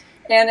on.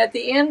 And at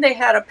the end, they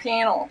had a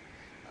panel.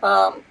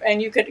 And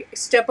you could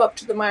step up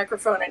to the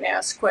microphone and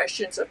ask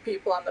questions of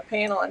people on the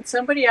panel. And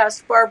somebody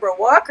asked Barbara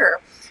Walker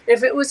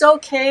if it was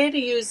okay to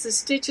use the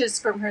stitches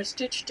from her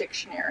stitch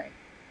dictionary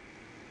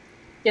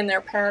in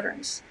their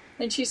patterns.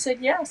 And she said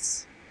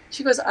yes.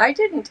 She goes, I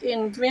didn't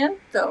invent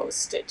those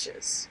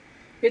stitches.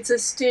 It's a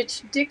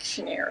stitch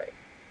dictionary.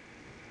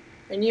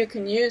 And you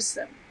can use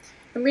them.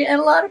 I mean,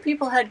 and a lot of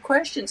people had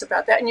questions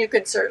about that, and you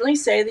could certainly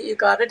say that you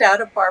got it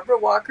out of Barbara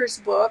Walker's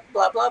book,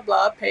 blah, blah,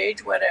 blah,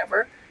 page,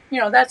 whatever.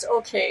 That's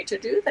okay to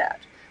do that.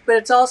 But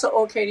it's also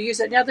okay to use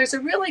it. Now, there's a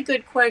really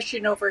good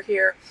question over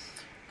here.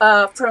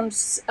 from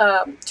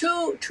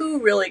two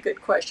really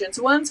good questions.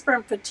 One's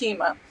from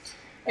Fatima,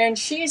 and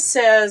she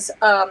says,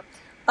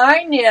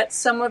 I knit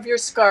some of your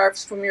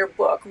scarves from your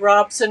book.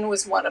 Robson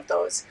was one of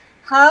those.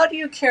 How do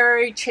you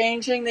carry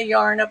changing the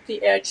yarn up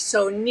the edge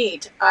so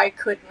neat? I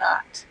could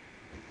not.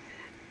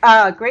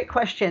 Great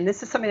question.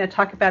 This is something I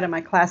talk about in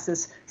my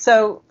classes.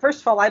 So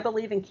first of all, I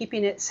believe in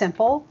keeping it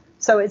simple.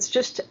 So it's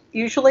just,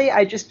 usually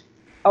I just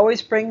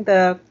always bring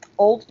the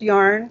old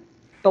yarn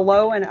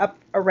below and up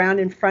around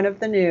in front of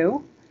the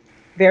new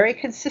very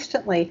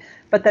consistently.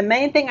 But the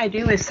main thing I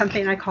do is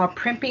something I call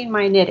primping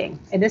my knitting.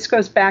 And this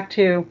goes back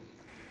to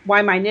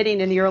why my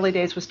knitting in the early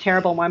days was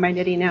terrible and why my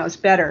knitting now is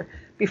better.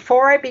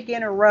 Before I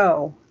begin a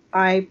row,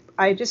 I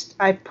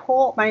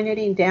pull my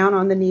knitting down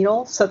on the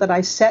needle so that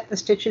I set the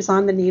stitches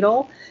on the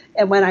needle.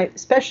 And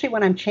especially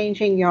when I'm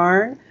changing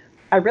yarn,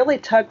 I really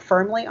tug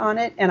firmly on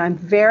it, and I'm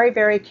very,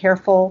 very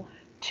careful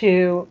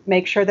to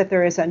make sure that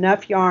there is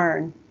enough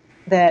yarn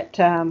that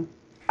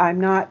I'm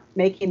not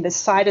making the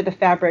side of the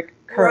fabric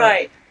curve.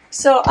 Right.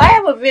 So I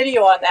have a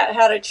video on that,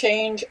 how to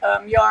change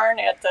yarn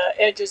at the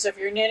edges of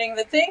your knitting.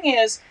 The thing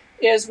is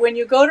when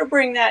you go to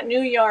bring that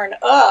new yarn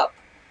up,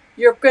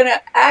 you're going to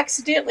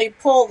accidentally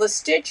pull the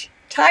stitch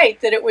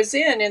tight that it was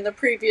in the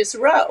previous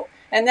row,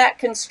 and that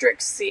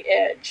constricts the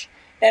edge,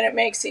 and it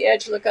makes the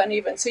edge look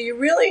uneven. So you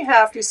really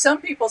have to, some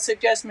people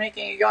suggest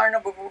making a yarn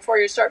over before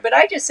you start, but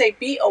I just say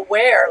be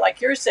aware, like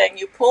you're saying,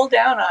 you pull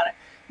down on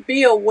it,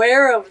 be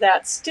aware of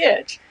that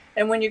stitch,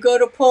 and when you go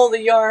to pull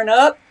the yarn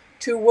up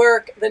to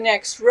work the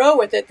next row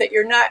with it, that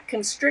you're not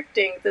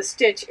constricting the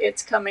stitch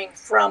it's coming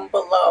from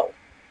below.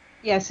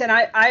 Yes, and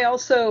I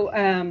also,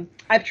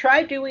 I've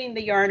tried doing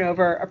the yarn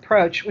over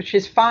approach, which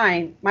is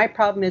fine. My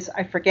problem is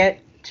I forget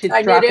to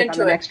drop it on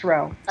the next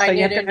row. So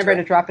you have to remember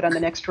to drop it on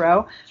the next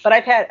row. But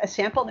I've had a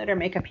sample knitter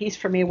make a piece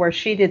for me where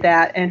she did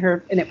that, and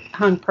it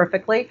hung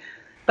perfectly.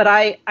 But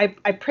I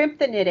primp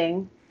the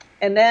knitting,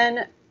 and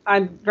then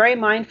I'm very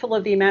mindful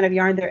of the amount of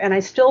yarn there, and I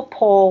still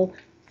pull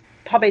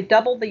probably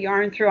double the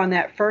yarn through on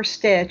that first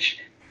stitch,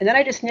 and then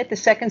I just knit the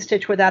second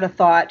stitch without a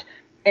thought.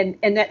 And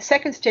that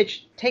second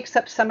stitch takes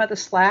up some of the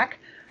slack,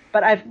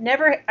 but I've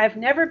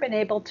never been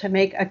able to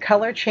make a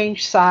color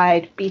change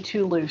side be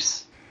too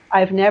loose.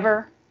 I've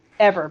never,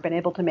 ever been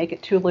able to make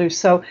it too loose.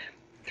 So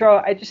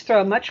I just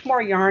throw much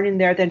more yarn in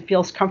there than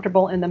feels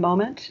comfortable in the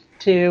moment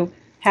to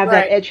have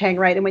that edge hang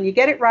right. And when you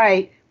get it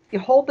right, you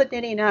hold the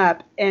knitting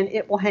up and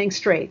it will hang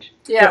straight.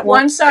 Yeah,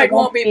 one side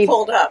won't be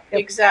pulled up.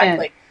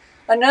 Exactly.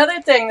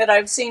 Another thing that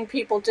I've seen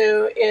people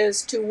do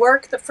is to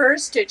work the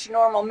first stitch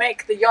normal,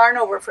 make the yarn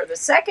over for the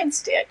second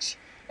stitch,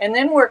 and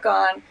then work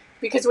on,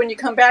 because when you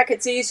come back,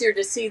 it's easier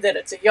to see that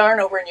it's a yarn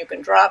over and you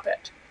can drop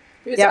it.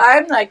 Because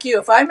I'm like you,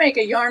 if I make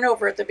a yarn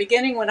over at the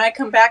beginning, when I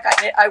come back,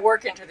 I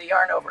work into the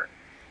yarn over.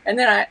 And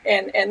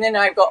then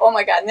I go, oh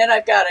my God, and then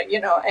I've got it,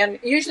 and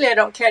usually I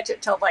don't catch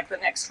it till like the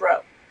next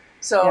row.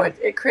 So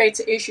it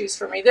creates issues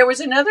for me. There was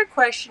another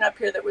question up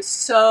here that was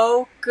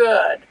so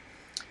good.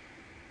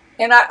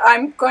 And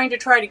I'm going to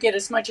try to get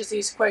as much of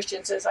these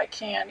questions as I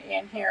can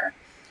in here.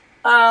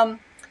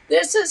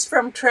 This is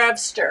from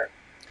Trevster.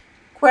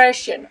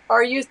 Question,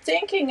 are you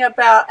thinking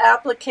about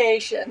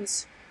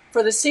applications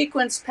for the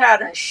sequence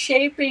pattern?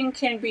 Shaping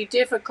can be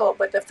difficult,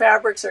 but the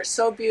fabrics are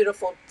so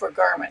beautiful for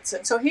garments.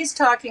 And so he's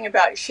talking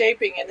about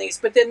shaping in these.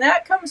 But then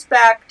that comes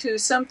back to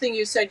something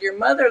you said your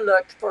mother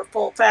looked for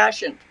full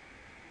fashioned.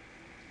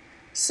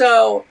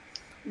 So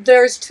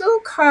there's two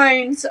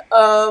kinds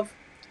of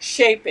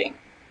shaping.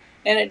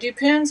 And it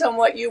depends on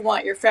what you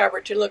want your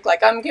fabric to look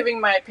like. I'm giving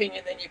my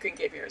opinion, then you can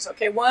give yours.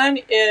 Okay, one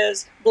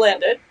is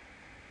blended,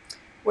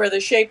 where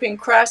the shaping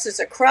crosses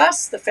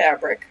across the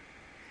fabric,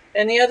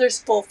 and the other is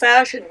full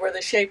fashion, where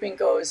the shaping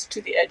goes to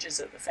the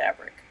edges of the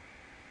fabric.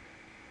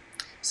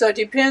 So it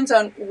depends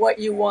on what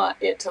you want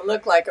it to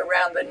look like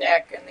around the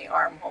neck and the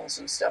armholes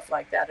and stuff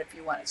like that if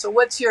you want it. So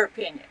what's your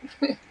opinion?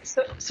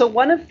 So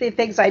one of the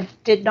things I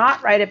did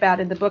not write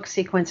about in the book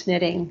Sequence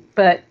Knitting,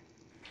 but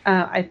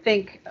I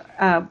think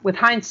with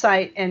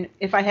hindsight, and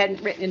if I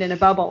hadn't written it in a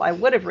bubble, I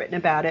would have written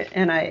about it,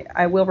 and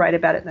I will write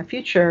about it in the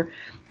future,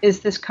 is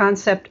this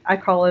concept, I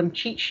call them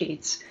cheat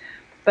sheets.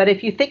 But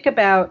if you think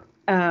about,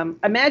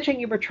 imagine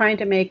you were trying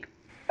to make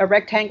a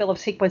rectangle of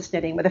sequence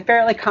knitting with a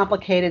fairly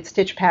complicated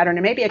stitch pattern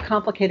and maybe a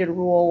complicated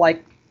rule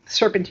like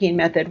serpentine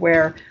method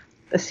where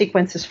the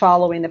sequence is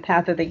following the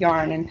path of the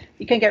yarn. And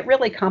you can get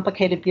really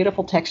complicated,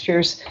 beautiful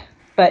textures,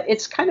 but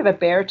it's kind of a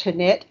bear to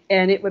knit,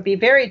 and it would be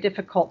very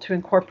difficult to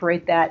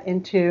incorporate that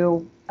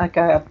into like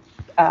a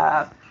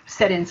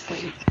set-in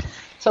sleeve.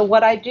 So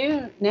what I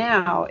do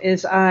now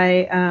is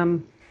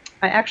I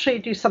actually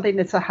do something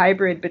that's a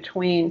hybrid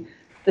between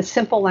the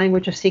simple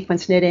language of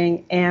sequence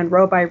knitting and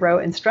row-by-row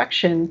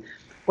instruction,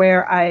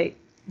 where I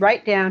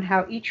write down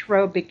how each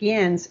row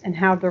begins and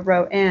how the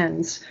row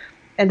ends.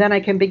 And then I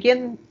can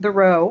begin the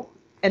row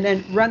and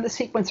then run the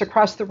sequence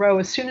across the row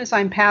as soon as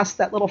I'm past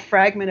that little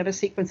fragment of a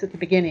sequence at the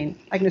beginning.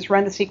 I can just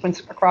run the sequence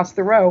across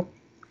the row.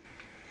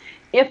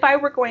 If I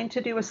were going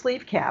to do a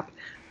sleeve cap,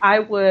 I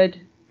would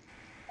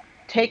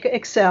take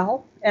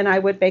Excel and I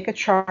would make a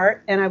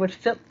chart and I would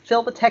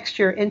fill the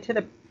texture into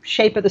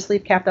shape of the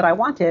sleeve cap that I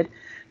wanted.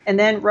 And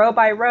then row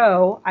by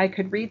row, I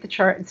could read the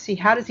chart and see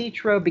how does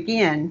each row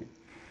begin.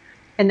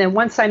 And then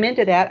once I'm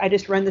into that, I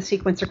just run the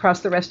sequence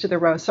across the rest of the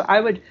row. So I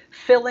would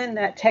fill in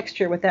that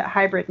texture with that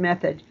hybrid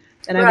method.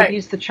 And I would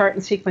use the chart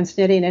and sequence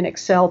knitting in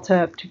Excel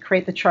to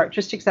create the chart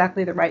just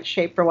exactly the right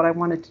shape for what I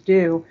wanted to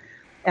do.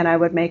 And I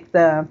would make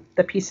the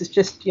pieces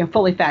just,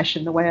 fully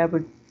fashioned the way I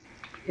would,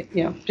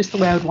 just the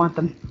way I would want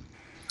them.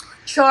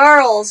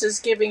 Charles is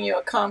giving you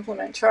a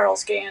compliment,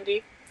 Charles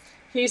Gandy.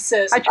 He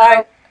says,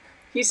 Hi,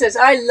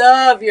 I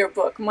love your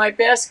book. My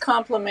best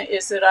compliment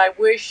is that I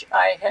wish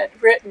I had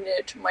written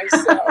it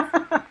myself.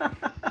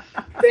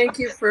 Thank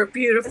you for a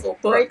beautiful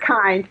book. Very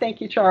kind.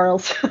 Thank you,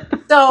 Charles.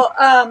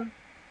 So,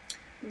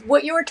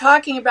 what you were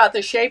talking about,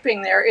 the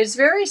shaping there, is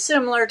very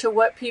similar to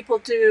what people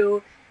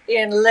do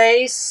in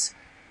lace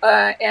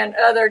and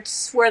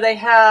others, where they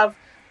have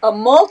a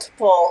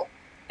multiple,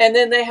 and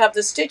then they have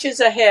the stitches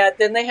ahead,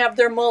 then they have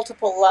their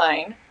multiple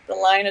line, the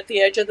line at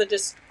the edge of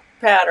the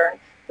pattern,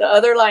 the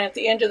other line at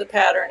the end of the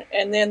pattern,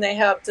 and then they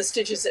have the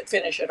stitches that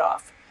finish it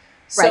off.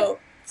 So,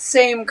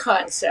 same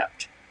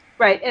concept.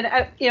 Right, and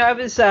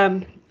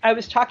I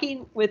was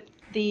talking with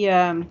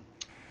the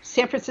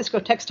San Francisco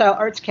Textile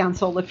Arts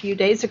Council a few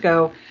days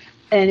ago,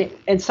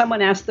 and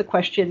someone asked the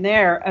question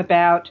there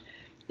about,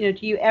 do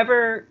you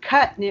ever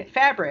cut knit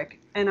fabric?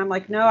 And I'm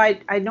like, no,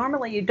 I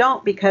normally you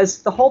don't,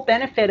 because the whole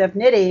benefit of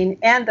knitting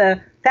and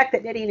the fact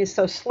that knitting is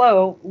so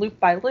slow, loop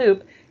by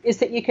loop, is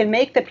that you can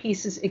make the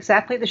pieces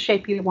exactly the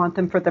shape you want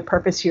them for the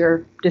purpose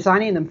you're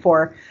designing them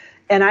for.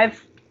 And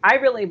I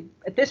really,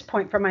 at this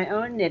point for my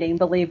own knitting,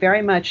 believe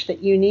very much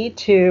that you need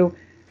to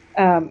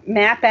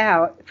map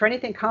out, for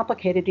anything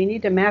complicated, you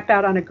need to map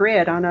out on a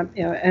grid, on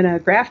in a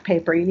graph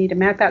paper. You need to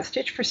map out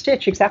stitch for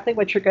stitch exactly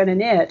what you're going to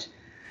knit.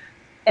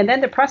 And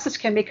then the process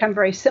can become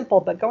very simple,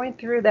 but going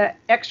through that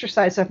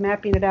exercise of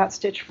mapping it out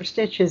stitch for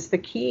stitch is the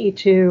key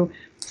to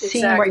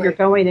seeing where you're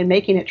going and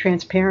making it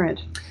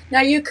transparent. Now,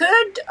 you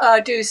could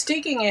do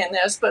steeking in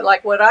this, but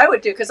like what I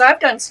would do, because I've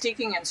done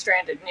steeking and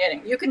stranded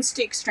knitting. You can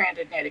steek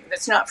stranded knitting.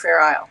 That's not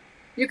Fair Isle.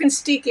 You can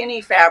steek any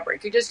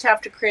fabric. You just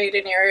have to create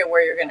an area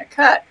where you're going to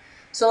cut.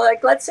 So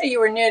like, let's say you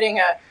were knitting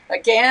a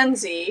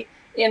Gansey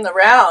in the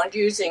round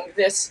using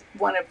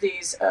one of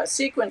these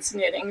sequence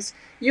knittings.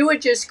 You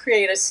would just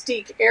create a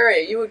steek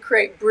area. You would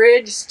create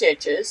bridge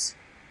stitches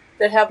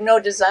that have no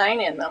design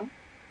in them,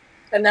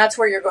 and that's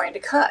where you're going to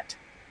cut.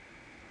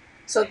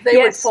 So they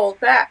would fold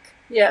back.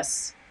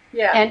 Yes.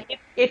 Yeah. And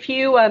if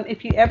you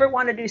ever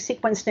want to do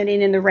sequence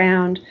knitting in the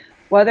round,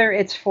 whether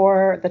it's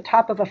for the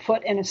top of a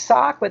foot in a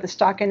sock with a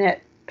stockinette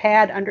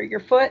pad under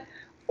your foot,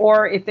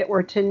 or if it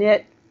were to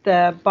knit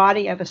the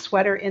body of a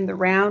sweater in the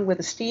round with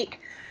a steek,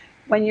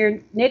 when you're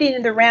knitting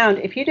in the round,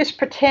 if you just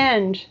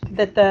pretend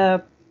that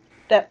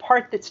that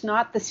part that's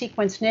not the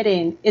sequence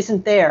knitting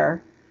isn't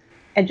there,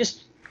 and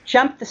just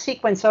jump the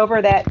sequence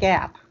over that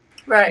gap,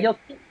 right,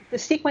 the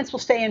sequence will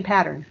stay in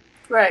pattern.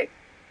 Right.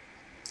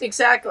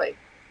 Exactly.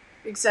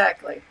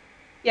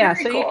 Yeah,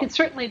 Very so cool. you can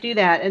certainly do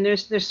that, and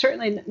there's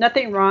certainly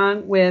nothing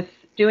wrong with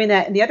doing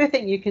that. And the other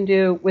thing you can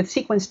do with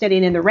sequence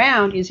knitting in the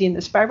round using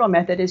the spiral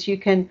method is you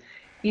can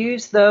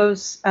use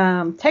those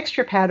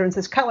texture patterns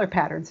as color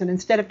patterns, and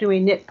instead of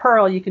doing knit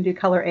purl, you can do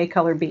color A,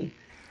 color B.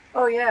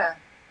 Oh yeah.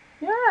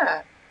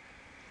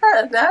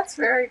 That's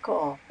very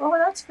cool. Oh,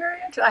 that's very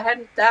interesting. I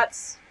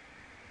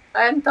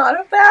hadn't thought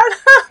of that.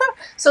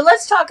 So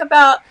let's talk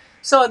about.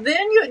 So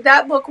then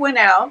that book went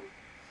out,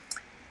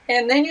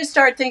 and then you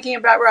start thinking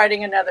about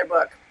writing another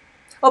book.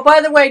 Oh,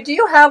 by the way, do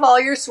you have all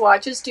your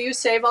swatches? Do you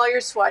save all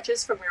your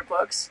swatches from your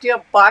books? Do you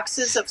have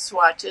boxes of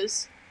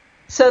swatches?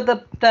 So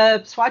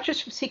the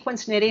swatches from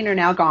sequence knitting are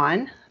now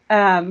gone.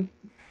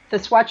 The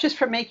swatches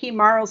for making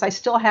Marls, I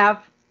still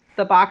have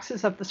the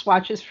boxes of the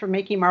swatches for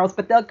making Marls,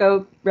 but they'll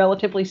go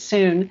relatively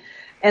soon.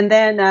 And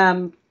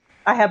then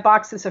I have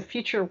boxes of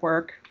future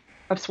work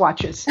of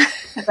swatches.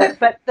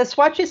 but the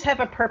swatches have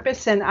a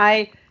purpose, and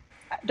I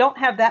don't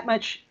have that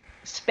much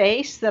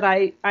space that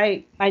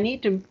I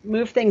need to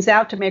move things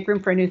out to make room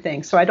for new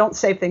things. So I don't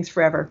save things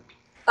forever.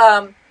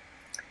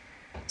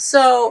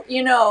 So,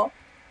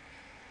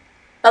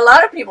 a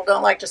lot of people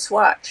don't like to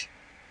swatch.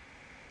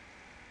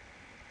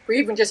 Or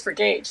even just for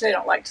gauge, they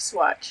don't like to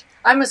swatch.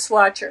 I'm a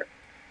swatcher.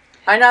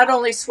 I not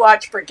only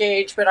swatch for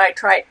gauge, but I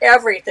try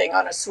everything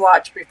on a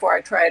swatch before I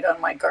try it on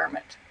my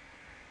garment.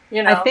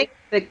 I think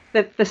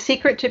the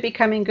secret to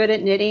becoming good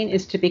at knitting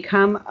is to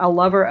become a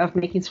lover of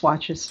making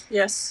swatches.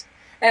 Yes.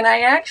 And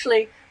I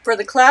actually, for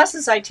the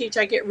classes I teach,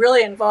 I get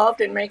really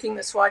involved in making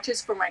the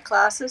swatches for my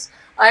classes.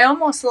 I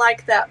almost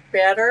like that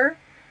better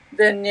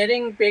than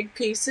knitting big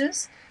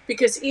pieces,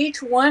 because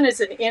each one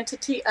is an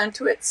entity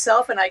unto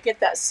itself, and I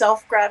get that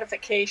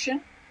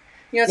self-gratification.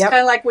 It's kind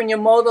of like when you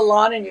mow the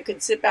lawn and you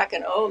can sit back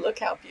and, oh, look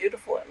how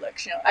beautiful it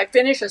looks. I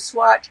finish a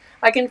swatch.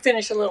 I can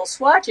finish a little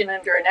swatch in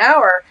under an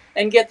hour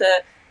and get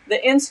the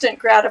instant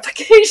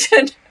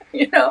gratification,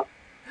 Yeah.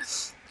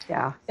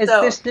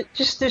 There's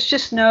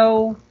just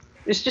no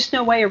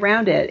way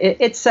around it.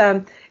 It's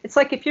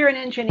like if you're an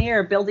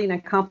engineer building a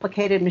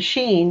complicated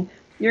machine,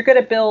 you're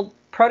going to build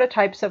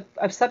prototypes of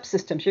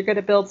subsystems. You're going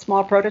to build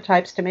small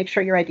prototypes to make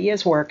sure your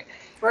ideas work.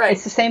 Right.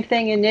 It's the same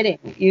thing in knitting.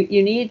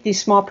 You need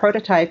these small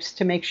prototypes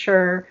to make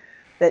sure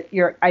that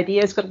your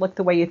idea is going to look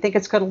the way you think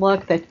it's going to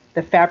look, that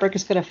the fabric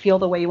is going to feel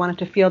the way you want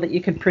it to feel, that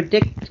you can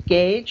predict,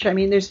 gauge. I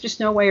mean, there's just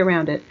no way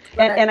around it.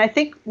 Right. And I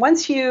think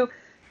once you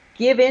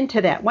give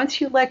into that,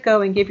 once you let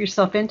go and give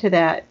yourself into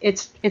that,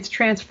 it's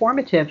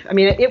transformative. I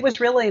mean, it was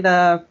really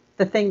the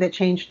thing that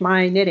changed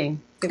my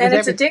knitting. And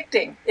it's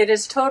addicting. It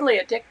is totally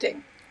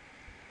addicting.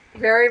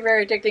 Very,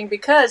 very addicting,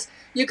 because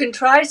you can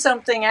try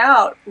something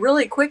out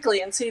really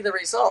quickly and see the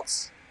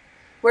results.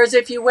 Whereas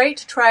if you wait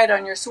to try it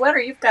on your sweater,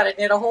 you've got to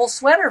knit a whole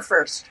sweater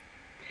first.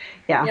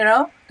 Yeah. You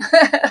know?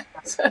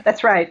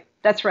 That's right.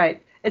 That's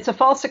right. It's a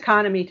false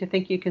economy to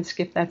think you can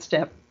skip that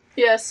step.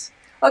 Yes.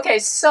 Okay,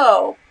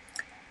 so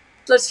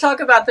let's talk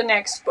about the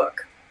next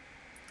book.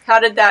 How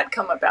did that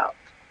come about?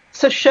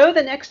 So show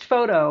the next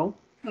photo.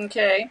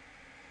 Okay.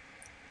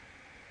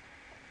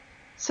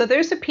 So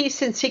there's a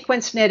piece in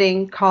sequence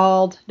knitting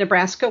called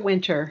Nebraska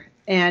Winter,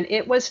 and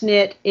it was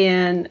knit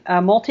in a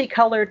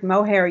multicolored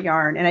mohair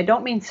yarn, and I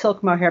don't mean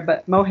silk mohair,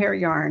 but mohair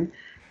yarn,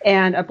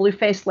 and a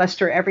blue-faced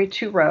Leicester every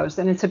 2 rows.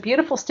 And it's a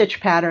beautiful stitch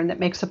pattern that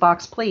makes a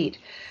box pleat.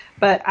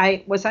 But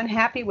I was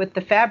unhappy with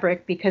the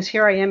fabric because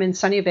here I am in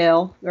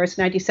Sunnyvale, where it's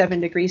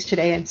 97 degrees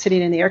today and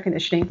sitting in the air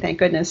conditioning, thank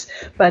goodness.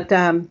 But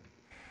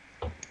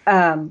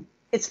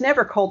it's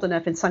never cold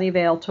enough in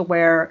Sunnyvale to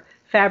wear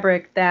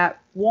fabric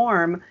that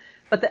warm.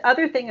 But the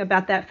other thing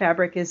about that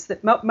fabric is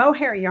that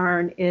mohair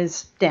yarn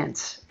is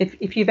dense.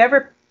 If you've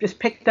ever just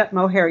picked up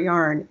mohair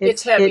yarn,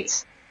 it's heavy.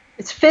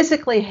 It's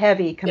physically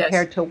heavy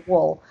compared yes. to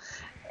wool.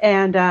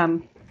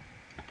 And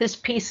this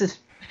piece of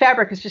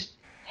fabric is just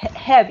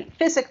heavy,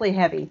 physically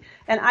heavy.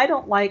 And I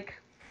don't like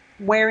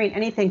wearing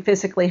anything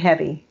physically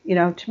heavy. You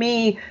know, to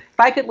me, if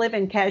I could live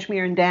in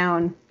cashmere and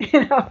down,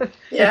 you know,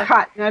 and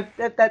cotton,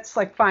 that's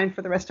like fine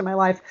for the rest of my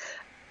life.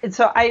 And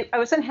so I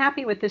was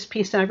unhappy with this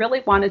piece, and I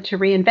really wanted to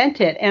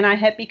reinvent it. And I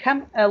had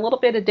become a little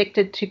bit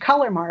addicted to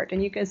Color Mart.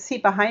 And you can see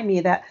behind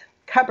me that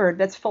cupboard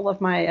that's full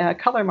of my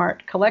Color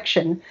Mart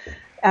collection.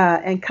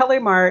 And Color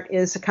Mart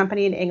is a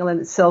company in England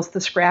that sells the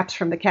scraps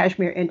from the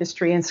cashmere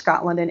industry in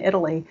Scotland and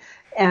Italy.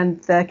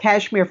 And the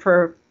cashmere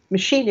for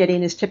machine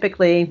knitting is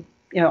typically,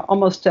 you know,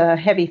 almost a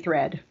heavy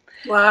thread.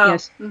 Wow.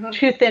 You know,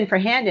 too thin for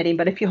hand knitting,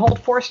 but if you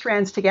hold 4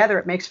 strands together,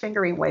 it makes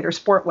fingering weight or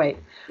sport weight.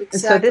 Exactly.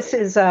 And so this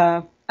is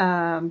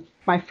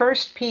my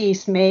first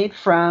piece made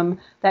from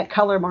that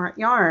Color Mart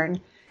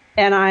yarn,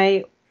 and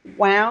I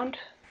wound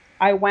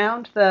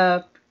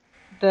the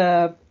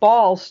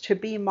balls to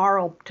be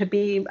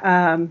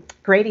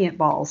gradient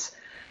balls.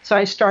 So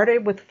I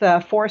started with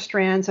 4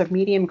 strands of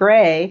medium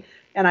gray,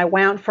 and I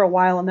wound for a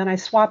while, and then I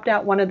swapped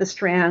out one of the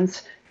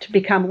strands to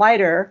become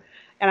lighter,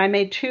 and I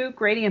made 2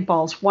 gradient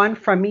balls, one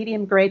from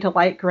medium gray to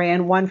light gray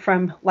and one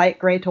from light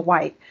gray to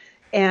white.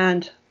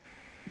 And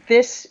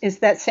this is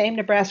that same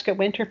Nebraska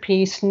Winter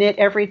piece knit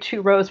every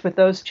 2 rows with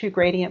those 2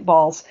 gradient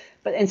balls.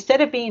 But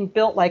instead of being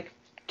built like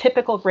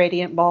typical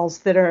gradient balls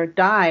that are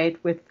dyed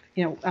with,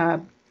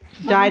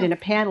 dyed in a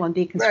panel and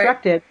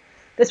deconstructed, right,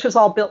 this was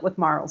all built with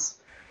marls.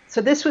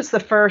 So this was the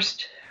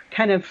first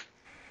kind of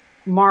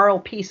marl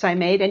piece I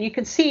made. And you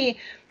can see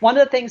one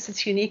of the things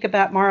that's unique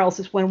about marls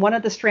is when one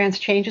of the strands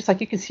changes,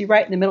 like you can see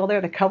right in the middle there,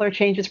 the color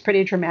changes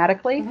pretty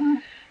dramatically. Mm-hmm.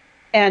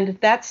 And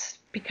that's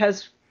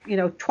because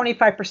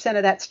 25%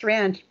 of that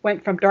strand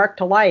went from dark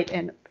to light,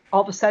 and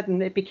all of a sudden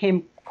it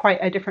became quite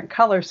a different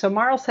color. So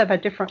marls have a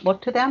different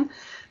look to them.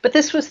 But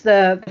this was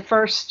the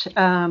first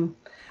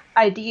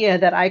idea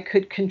that I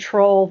could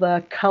control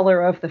the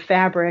color of the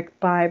fabric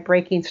by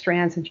breaking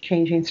strands and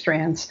changing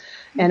strands.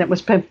 And it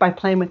was by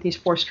playing with these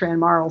 4-strand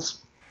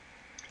marls.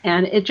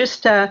 And it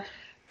just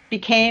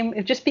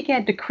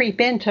began to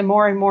creep into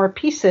more and more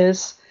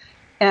pieces.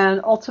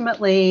 And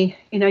ultimately,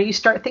 you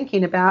start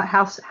thinking about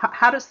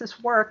how does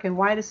this work, and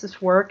why does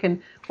this work,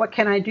 and what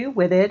can I do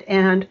with it?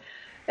 And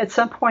at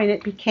some point,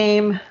 it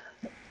became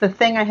the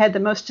thing I had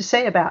the most to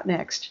say about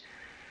next.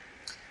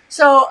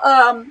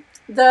 So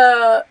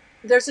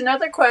there's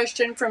another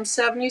question from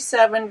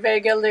 77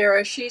 Vega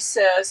Lira. She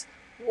says,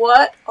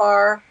 "What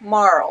are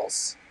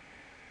marls?"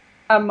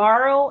 A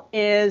marl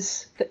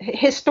is,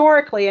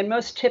 historically and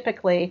most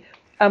typically,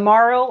 a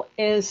marl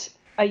is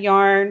a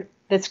yarn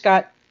that's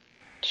got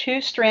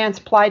 2 strands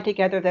plied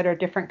together that are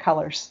different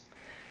colors.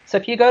 So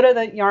if you go to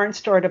the yarn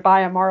store to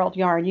buy a marled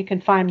yarn, you can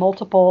find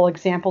multiple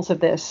examples of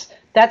this.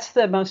 That's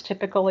the most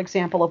typical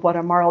example of what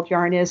a marled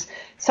yarn is.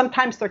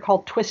 Sometimes they're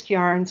called twist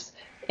yarns.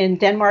 In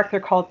Denmark, they're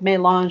called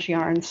mélange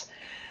yarns.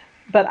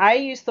 But I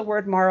use the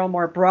word marl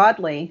more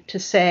broadly to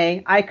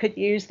say I could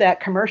use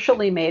that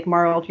commercially made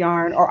marled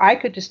yarn, or I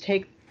could just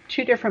take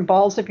 2 different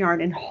balls of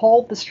yarn and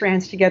hold the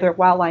strands together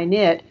while I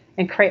knit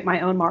and create my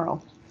own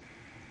marl.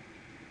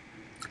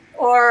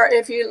 Or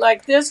if you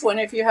like this one,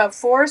 if you have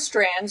 4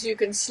 strands, you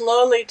can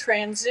slowly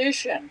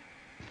transition.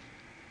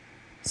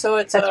 So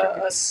it's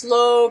a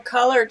slow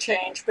color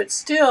change, but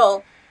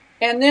still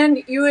And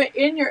then you,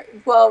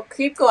 well,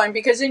 keep going,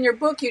 because in your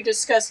book you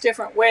discuss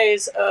different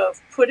ways of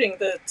putting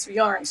the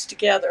yarns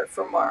together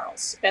for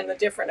marls and the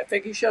different,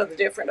 you show the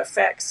different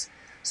effects.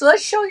 So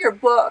let's show your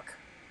book.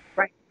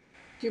 Right.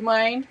 Do you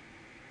mind?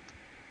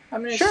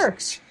 I'm going to Sure.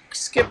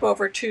 skip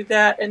over to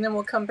that, and then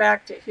we'll come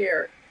back to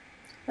here.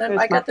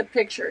 I got the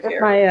picture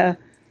here.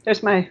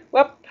 There's my,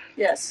 whoop.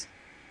 Yes.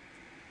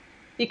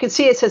 You can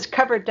see it says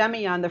cover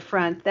dummy on the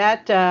front.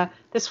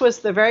 This was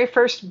the very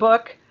first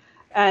book,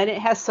 and it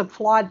has some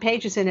flawed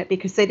pages in it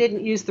because they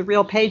didn't use the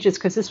real pages,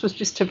 because this was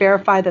just to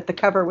verify that the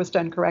cover was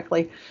done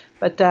correctly.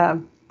 But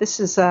this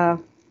is the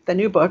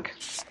new book.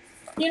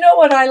 You know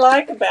what I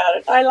like about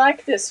it? I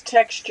like this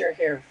texture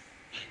here.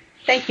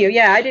 Thank you.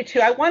 Yeah, I do too.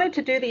 I wanted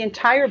to do the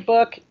entire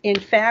book in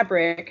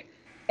fabric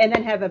and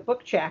then have a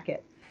book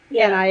jacket.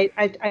 Yeah. And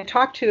I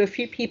talked to a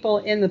few people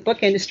in the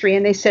book industry,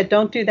 and they said,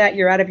 don't do that.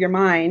 You're out of your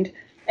mind.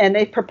 And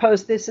they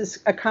proposed this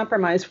as a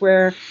compromise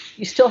where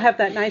you still have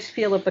that nice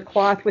feel of the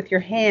cloth with your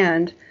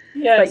hand,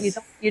 yes,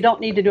 but you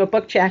don't need to do a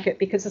book jacket,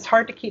 because it's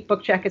hard to keep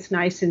book jackets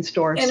nice in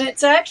stores. And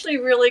it's actually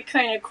really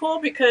kind of cool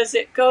because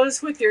it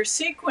goes with your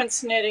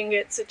sequence knitting.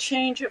 It's a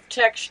change of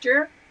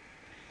texture,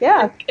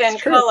 yeah,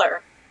 and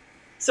color.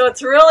 So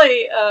it's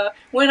really,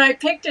 when I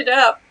picked it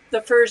up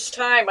the first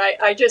time,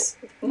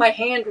 my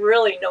hand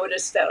really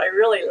noticed that. I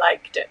really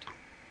liked it.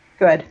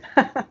 Good.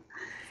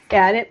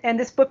 Yeah, and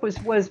this book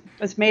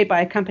was made by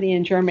a company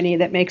in Germany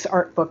that makes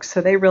art books, so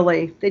they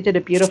did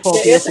a beautiful.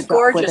 It's a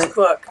gorgeous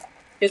book.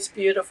 It's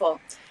beautiful,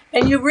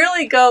 and you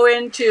really go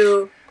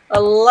into a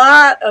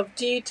lot of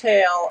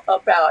detail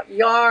about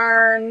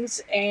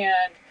yarns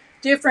and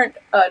different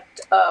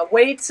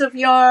weights of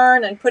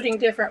yarn, and putting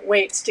different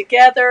weights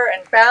together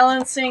and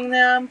balancing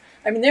them.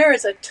 I mean, there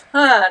is a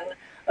ton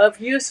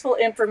of useful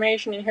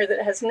information in here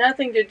that has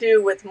nothing to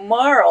do with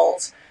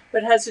marls,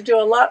 but has a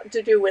lot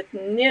to do with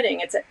knitting.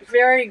 It's a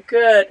very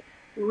good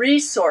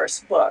resource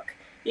book,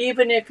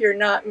 even if you're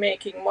not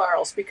making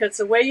marls, because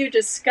the way you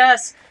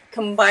discuss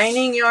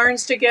combining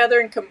yarns together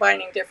and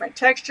combining different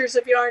textures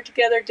of yarn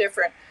together,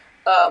 different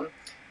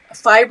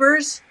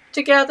fibers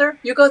together,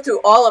 you go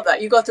through all of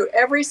that. You go through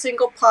every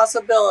single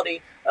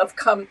possibility of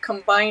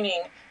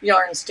combining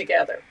yarns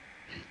together.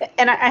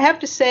 And I have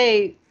to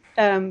say,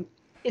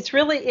 it's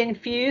really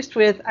infused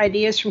with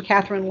ideas from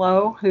Catherine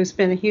Lowe, who's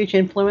been a huge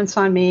influence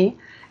on me,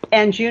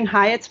 and June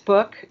Hyatt's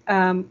book.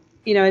 And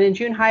in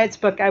June Hyatt's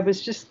book, I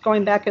was just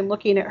going back and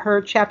looking at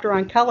her chapter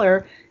on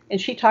color, and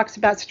she talks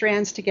about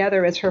strands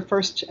together as her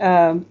first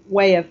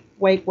way of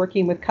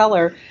working with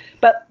color.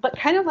 But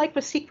kind of like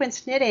with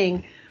sequence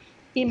knitting,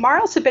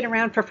 marls have been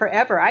around for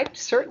forever. I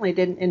certainly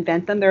didn't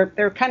invent them.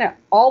 They're kind of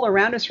all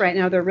around us right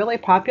now. They're really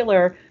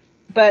popular.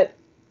 But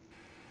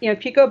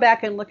if you go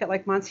back and look at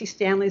like Monty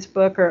Stanley's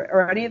book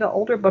or any of the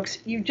older books,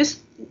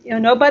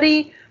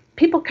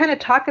 people kind of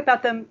talk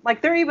about them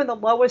like they're even the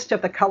lowest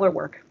of the color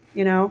work. If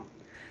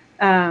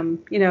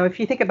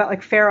you think about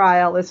like Fair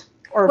Isle it's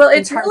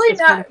really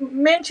not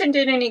mentioned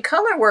in any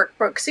color work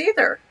books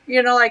either.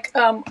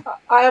 I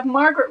have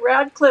Margaret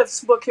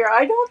Radcliffe's book here.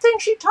 I don't think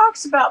she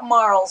talks about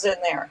marls in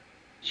there.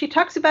 She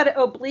talks about it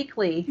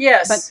obliquely,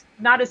 yes, but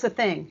not as a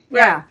thing. Right.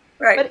 Yeah,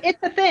 right. But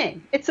it's a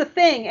thing. It's a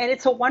thing, and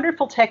it's a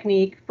wonderful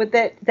technique, but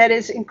that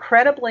is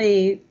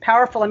incredibly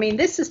powerful. I mean,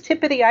 this is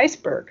tip of the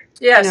iceberg.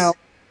 Yes.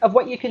 Of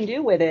what you can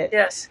do with it.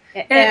 Yes.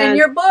 And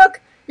your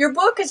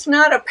book is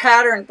not a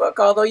pattern book,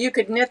 although you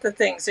could knit the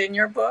things in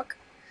your book.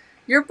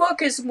 Your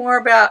book is more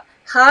about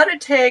how to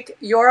take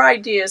your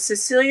ideas,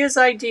 Cecelia's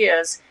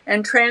ideas,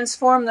 and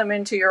transform them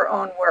into your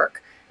own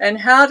work, and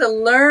how to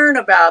learn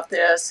about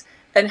this,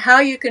 and how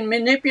you can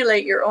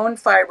manipulate your own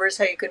fibers,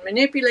 how you can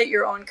manipulate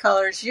your own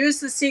colors, use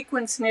the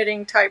sequence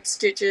knitting type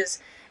stitches,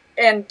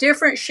 and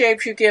different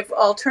shapes. You give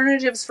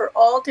alternatives for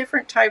all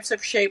different types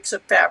of shapes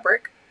of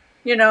fabric.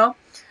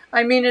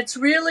 I mean, it's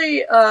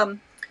really a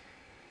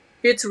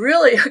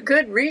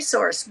good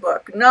resource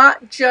book,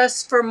 not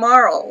just for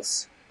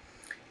marls.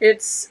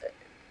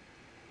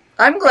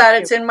 I'm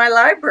glad it's in my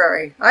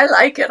library. I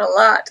like it a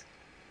lot.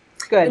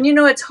 Good. And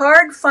it's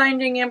hard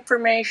finding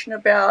information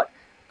about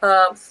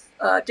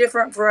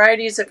different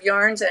varieties of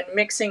yarns and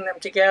mixing them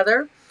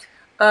together.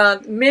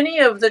 Many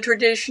of the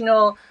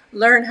traditional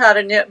Learn How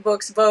to Knit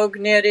books, Vogue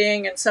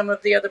Knitting, and some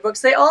of the other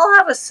books, they all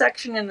have a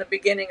section in the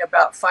beginning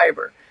about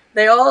fiber.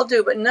 They all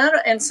do, but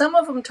and some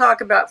of them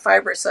talk about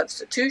fiber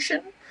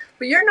substitution.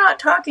 But you're not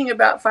talking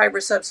about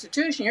fiber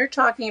substitution. You're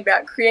talking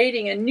about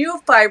creating a new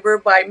fiber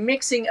by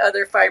mixing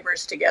other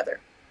fibers together.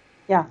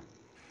 Yeah.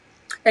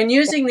 And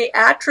using the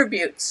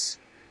attributes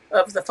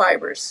of the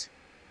fibers.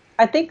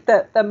 I think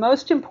that the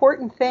most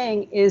important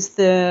thing is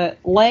the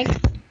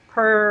length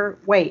per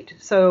weight.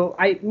 So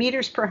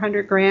meters per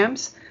 100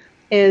 grams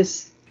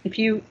is, if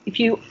you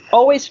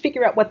always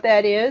figure out what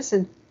that is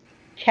and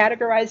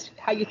categorize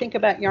how you think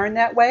about yarn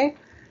that way,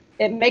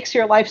 it makes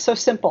your life so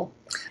simple.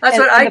 That's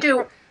what I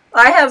do.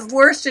 I have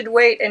worsted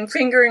weight and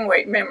fingering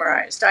weight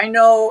memorized. I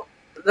know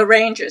the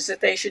ranges that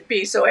they should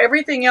be. So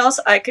everything else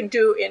I can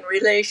do in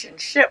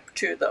relationship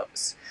to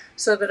those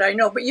so that I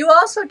know. But you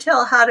also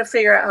tell how to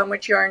figure out how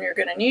much yarn you're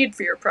going to need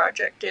for your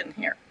project in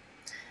here.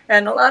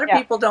 And a lot of Yeah.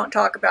 people don't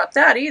talk about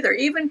that either.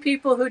 Even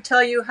people who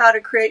tell you how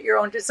to create your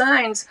own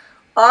designs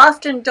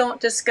often don't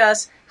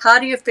discuss how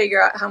do you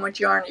figure out how much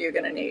yarn are you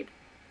going to need.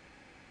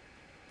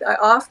 I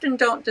often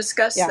don't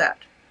discuss that.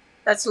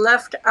 That's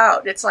left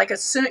out. It's like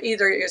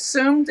either you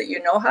assume that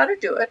you know how to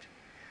do it,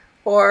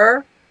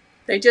 or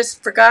they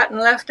just forgot and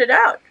left it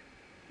out.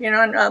 You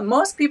know, and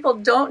most people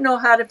don't know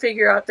how to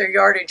figure out their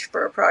yardage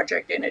for a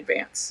project in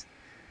advance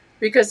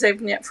because they've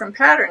knit from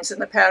patterns,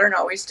 and the pattern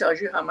always tells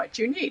you how much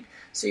you need.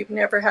 So you've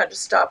never had to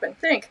stop and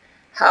think,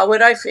 how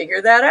would I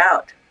figure that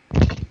out?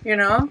 You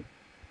know?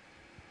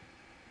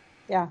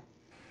 Yeah.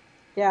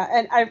 Yeah.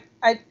 And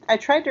I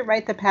tried to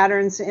write the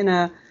patterns in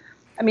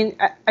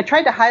I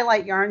tried to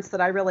highlight yarns that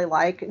I really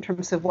like in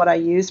terms of what I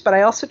use, but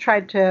I also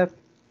tried to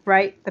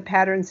write the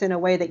patterns in a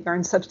way that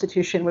yarn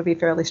substitution would be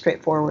fairly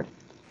straightforward.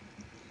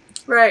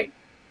 Right.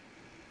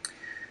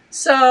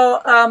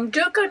 So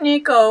Duco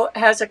Nico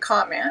has a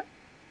comment.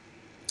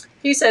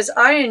 He says,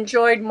 I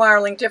enjoyed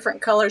marling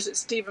different colors at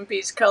Stephen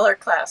B's color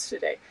class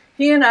today.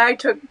 He and I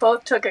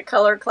both took a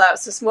color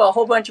class, well, a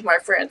whole bunch of my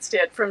friends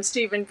did, from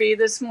Stephen B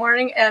this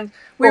morning, and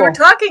we were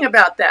talking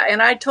about that,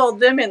 and I told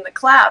them in the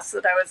class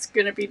that I was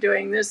going to be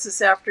doing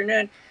this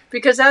afternoon,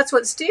 because that's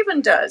what Stephen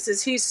does,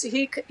 is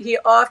he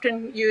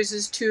often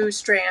uses 2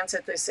 strands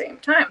at the same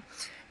time.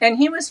 And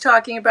he was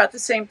talking about the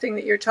same thing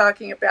that you're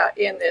talking about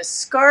in this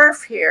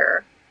scarf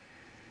here,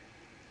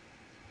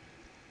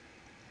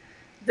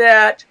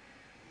 that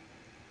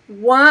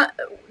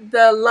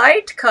the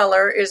light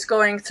color is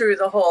going through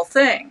the whole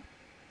thing,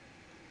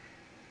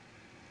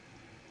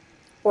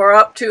 or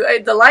up to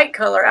the light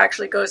color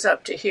actually goes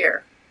up to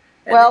here.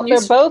 And well, they're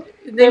both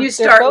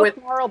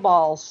marl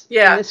balls.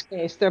 Yeah. In this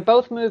case, they're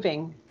both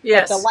moving.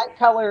 Yes. But the light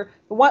color,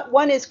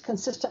 one is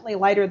consistently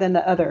lighter than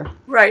the other.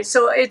 Right.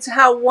 So it's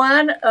how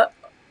one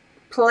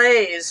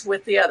plays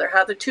with the other,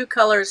 how the 2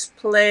 colors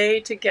play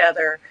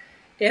together,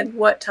 and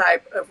what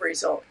type of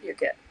result you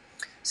get.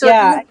 So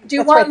yeah, do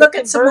you want to look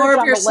at some more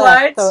of your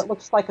slides? So it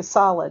looks like a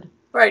solid.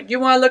 Right. Do you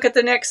want to look at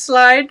the next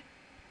slide?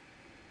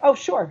 Oh,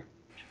 sure.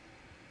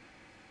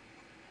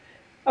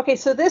 Okay,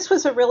 so this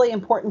was a really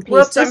important piece.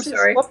 Whoops, I'm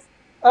sorry.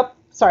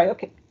 Sorry.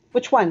 Okay.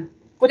 Which one?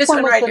 Which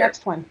one was the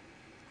next one?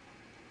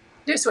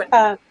 This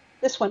one.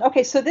 This one.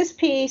 Okay, so this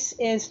piece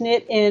is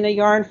knit in a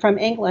yarn from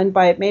England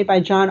made by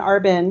John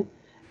Arbin,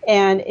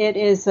 and it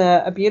is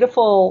a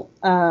beautiful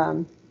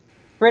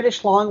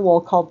British long wool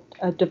called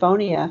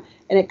Devonia,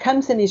 and it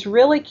comes in these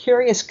really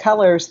curious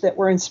colors that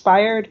were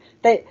inspired.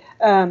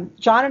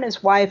 John and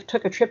his wife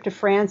took a trip to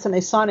France, and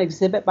they saw an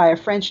exhibit by a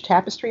French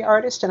tapestry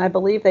artist, and I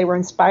believe they were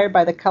inspired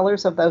by the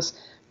colors of those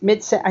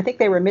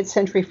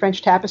mid-century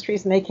French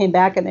tapestries, and they came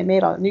back and they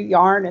made a new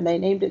yarn, and they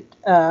named it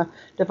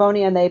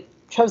Devonia, and they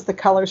chose the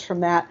colors from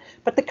that.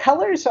 But the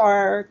colors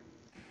are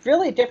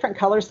really different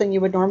colors than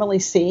you would normally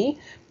see.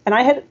 And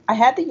I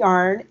had the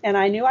yarn, and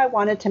I knew I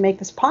wanted to make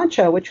this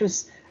poncho, which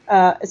was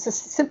it's a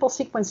simple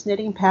sequence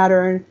knitting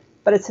pattern,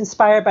 but it's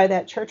inspired by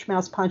that church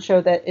mouse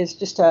poncho that is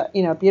just a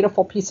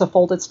beautiful piece of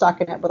folded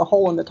stockinette with a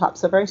hole in the top.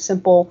 So a very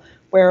simple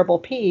wearable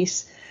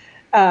piece.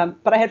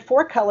 But I had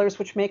 4 colors,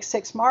 which makes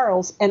 6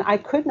 marls, and I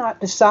could not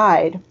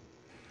decide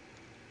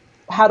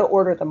how to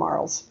order the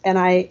marls. And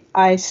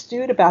I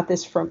stewed about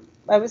this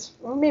I was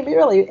maybe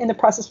really in the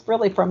process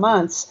for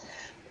months.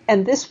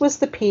 And this was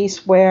the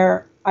piece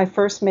where I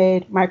first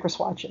made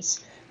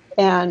microswatches.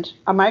 And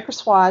a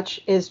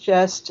microswatch is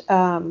just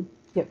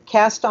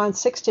cast on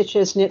 6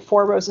 stitches, knit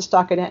 4 rows of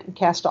stockinette, and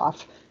cast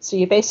off. So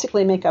you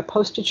basically make a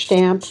postage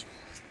stamp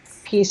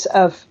piece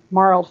of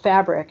marled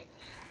fabric.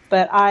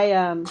 But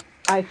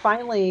I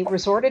finally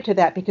resorted to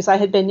that because I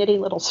had been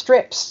knitting little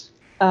strips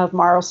of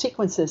marl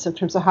sequences in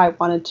terms of how I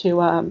wanted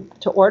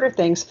to order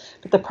things.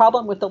 But the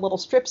problem with the little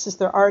strips is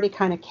they're already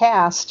kind of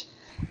cast,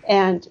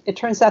 and it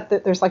turns out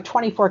that there's like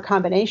 24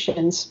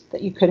 combinations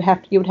that you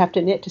would have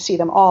to knit to see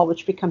them all,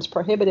 which becomes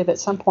prohibitive at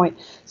some point.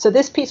 So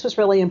this piece was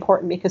really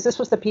important because this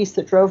was the piece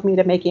that drove me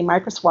to making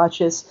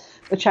microswatches,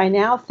 which I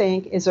now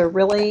think is a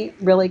really,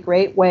 really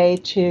great way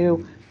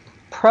to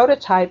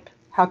prototype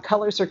how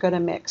colors are going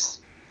to mix.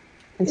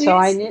 And so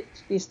I knit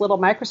these little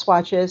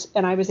microswatches,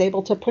 and I was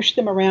able to push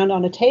them around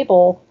on a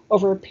table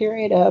over a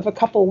period of a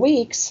couple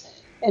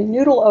weeks and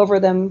noodle over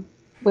them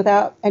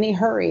without any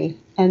hurry,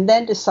 and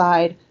then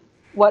decide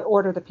what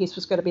order the piece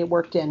was going to be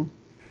worked in.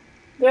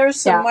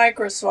 There's some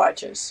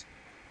microswatches.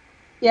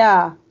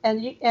 Yeah,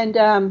 and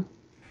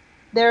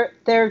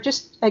they're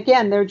just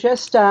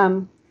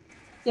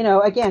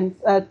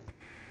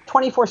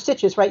 24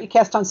 stitches, right? You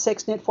cast on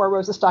 6, knit 4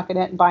 rows of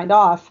stockinette, and bind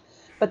off.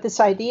 But this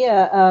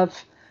idea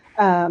of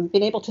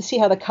being able to see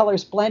how the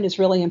colors blend is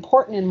really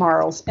important in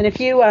marls. And if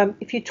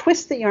you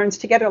twist the yarns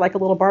together like a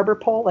little barber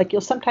pole, like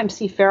you'll sometimes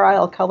see Fair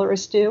Isle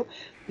colorists do,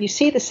 you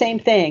see the same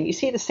thing. You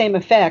see the same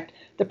effect.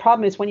 The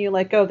problem is when you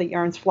let go, the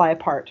yarns fly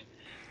apart.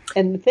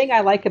 And the thing I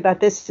like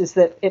about this is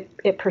that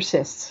it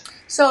persists.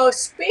 So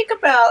speak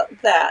about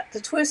that,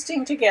 the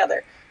twisting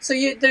together. So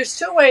there's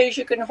 2 ways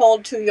you can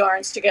hold 2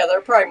 yarns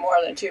together, probably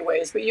more than 2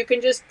 ways, but you can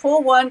just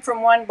pull one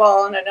from one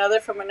ball and another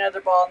from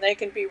another ball, and they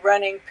can be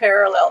running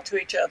parallel to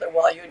each other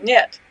while you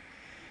knit.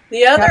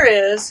 The other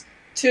is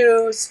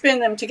to spin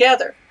them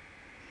together,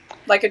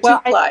 like a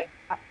two-ply.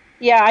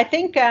 I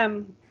think,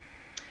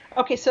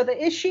 okay, so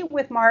the issue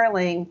with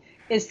marling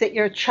is that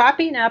you're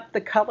chopping up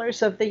the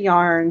colors of the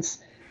yarns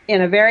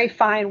in a very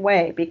fine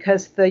way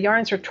because the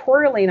yarns are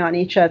twirling on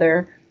each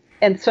other,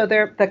 and so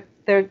the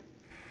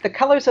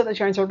colors of those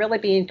yarns are really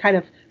being kind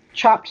of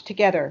chopped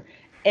together.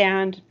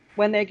 And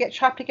when they get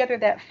chopped together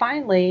that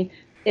finely,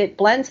 it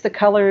blends the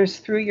colors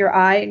through your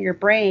eye and your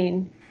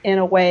brain in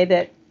a way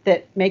that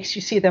makes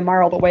you see the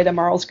marl the way the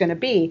marl is going to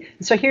be.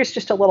 And so here's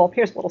a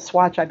little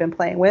swatch I've been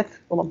playing with,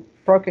 a little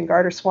broken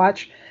garter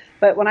swatch.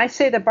 But when I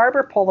say the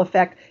barber pole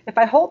effect, if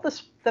I hold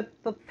the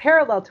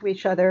parallel to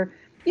each other,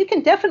 you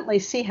can definitely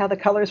see how the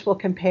colors will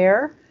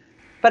compare.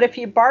 But if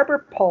you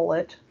barber pole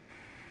it,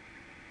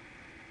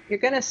 you're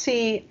going to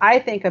see, I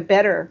think, a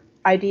better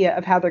idea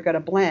of how they're going to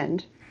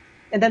blend.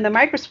 And then the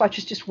micro swatch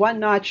is just one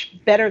notch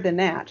better than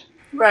that.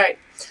 Right.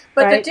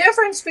 But the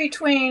difference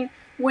between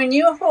when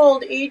you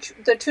hold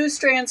the two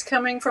strands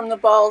coming from the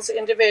balls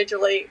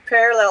individually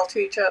parallel to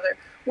each other,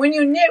 when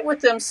you knit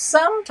with them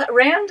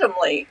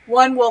randomly,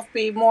 one will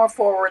be more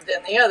forward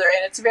than the other,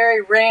 and it's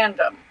very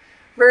random.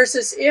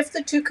 Versus if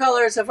the two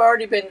colors have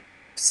already been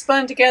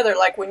spun together,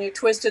 like when you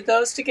twisted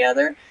those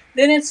together,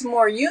 then it's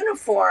more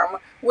uniform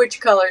which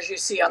colors you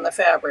see on the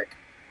fabric.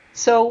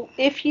 So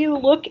if you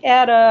look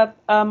at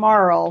a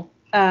marl,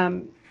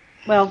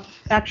 well,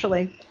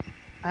 actually,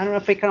 I don't know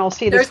if we can all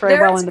see this very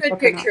well in the book.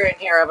 There's a good picture in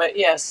here of it,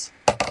 yes.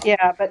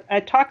 Yeah, but I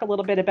talk a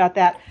little bit about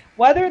that.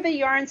 Whether the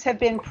yarns have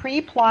been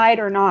pre-plied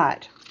or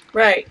not,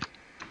 right?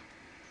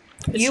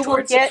 You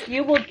will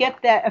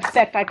get that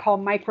effect I call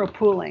micro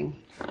pooling,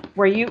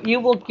 where you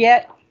will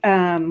get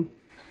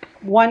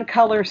one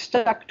color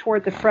stuck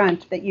toward the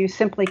front that you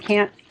simply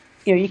can't,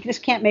 you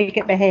just can't make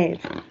it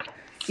behave.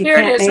 Here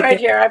it is, right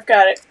here. I've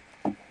got it.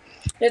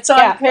 It's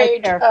on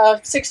page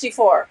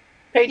 64.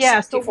 Page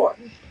 64.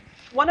 So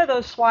one of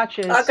those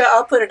swatches.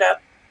 I'll put it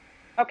up.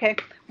 Okay.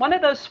 One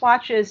of those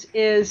swatches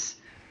is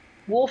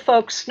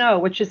Woolfolk Snow,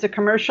 which is a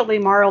commercially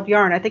marled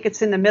yarn. I think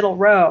it's in the middle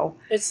row.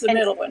 It's the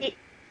middle one.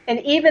 And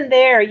even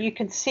there, you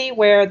can see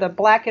where the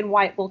black and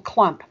white will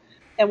clump.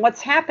 And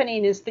what's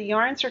happening is the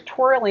yarns are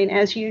twirling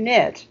as you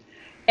knit.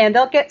 And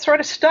they'll get sort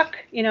of stuck,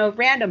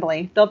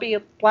 randomly.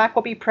 Black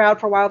will be proud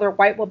for a while, their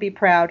white will be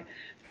proud.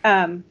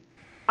 On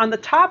the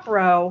top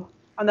row,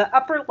 on the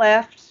upper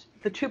left,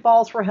 the two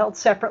balls were held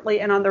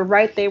separately, and on the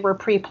right they were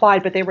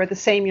pre-plied, but they were the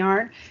same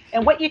yarn.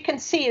 And what you can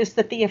see is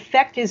that the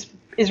effect is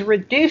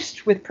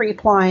reduced with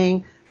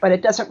pre-plying, but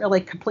it doesn't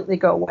really completely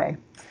go away.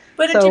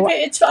 But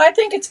I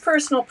think it's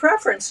personal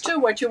preference too,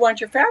 what you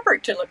want your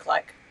fabric to look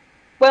like.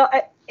 Well,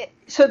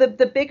 so the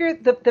bigger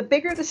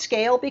the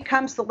scale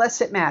becomes, the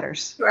less it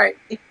matters. Right.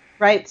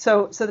 Right.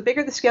 So the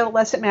bigger the scale, the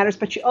less it matters.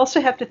 But you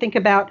also have to think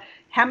about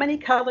how many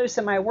colors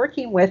am I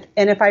working with,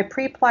 and if I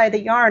pre-ply the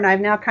yarn, I've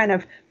now kind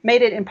of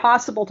made it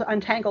impossible to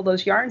untangle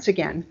those yarns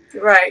again.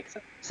 Right.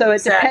 So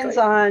it depends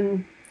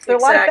on. There are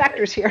a lot of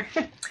factors here.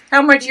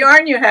 How much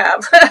yarn you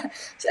have.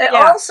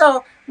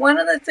 Also, one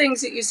of the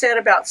things that you said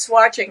about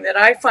swatching that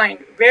I find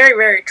very,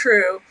 very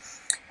true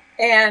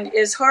and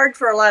is hard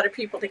for a lot of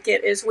people to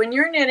get is when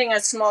you're knitting a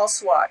small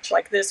swatch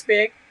like this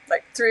big,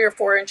 like 3 or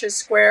 4 inches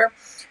square,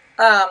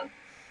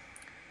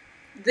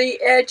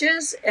 the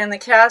edges and the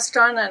cast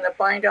on and the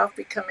bind off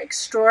become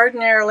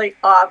extraordinarily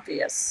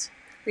obvious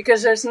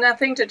because there's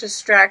nothing to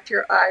distract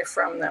your eye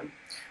from them.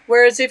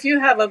 Whereas if you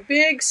have a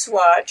big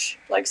swatch,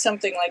 like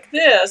something like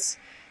this,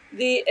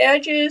 the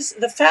edges,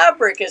 the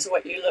fabric is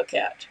what you look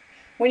at.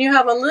 When you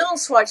have a little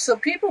swatch, so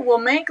people will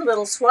make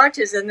little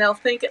swatches and they'll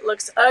think it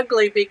looks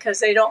ugly because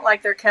they don't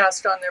like their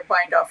cast on, their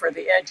bind off, or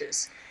the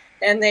edges.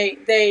 And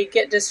they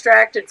get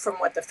distracted from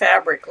what the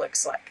fabric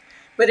looks like.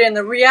 But in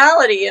the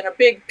reality, in a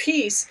big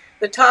piece,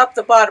 the top,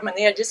 the bottom, and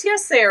the edges,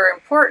 yes, they are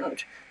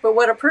important, but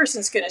what a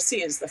person's going to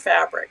see is the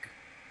fabric.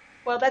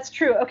 Well, that's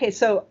true. Okay,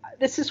 so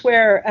this is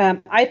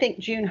where I think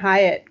June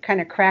Hyatt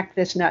kind of cracked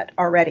this nut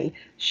already.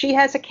 She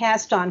has a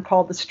cast-on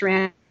called the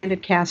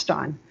stranded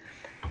cast-on.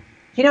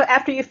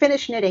 After you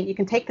finish knitting, you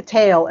can take the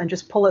tail and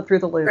just pull it through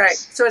the loops. Right,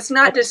 so it's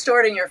not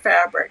distorting your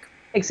fabric.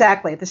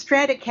 Exactly. The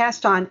stranded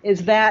cast-on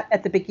is that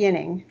at the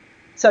beginning.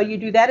 So you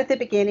do that at the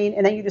beginning,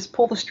 and then you just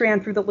pull the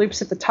strand through the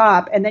loops at the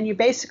top, and then you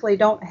basically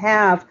don't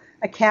have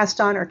a cast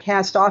on or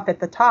cast off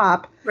at the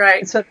top. Right.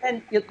 And so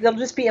then there'll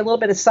just be a little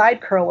bit of side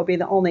curl will be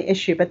the only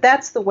issue. But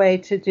that's the way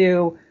to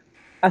do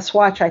a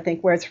swatch, I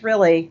think, where it's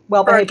really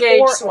well behaved. Or a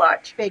gauge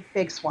swatch.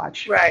 Big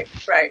swatch.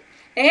 Right.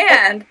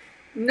 And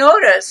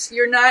notice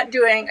you're not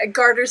doing a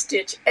garter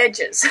stitch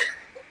edges.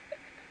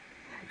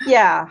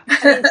 Yeah.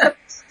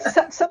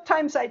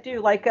 Sometimes I do.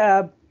 Like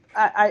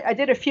I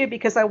did a few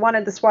because I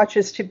wanted the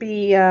swatches to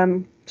be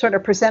sort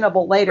of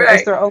presentable later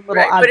as their own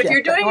little object. But if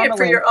you're doing it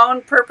for your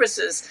own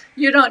purposes,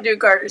 you don't do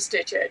garter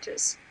stitch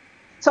edges.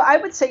 So I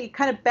would say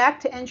kind of back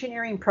to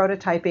engineering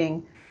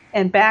prototyping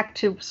and back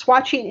to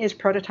swatching is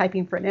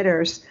prototyping for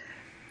knitters.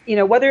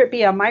 Whether it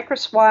be a micro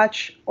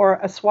swatch or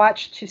a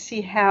swatch to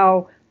see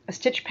how a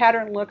stitch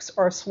pattern looks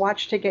or a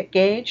swatch to get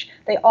gauge,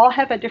 they all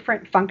have a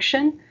different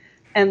function.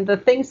 and the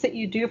things that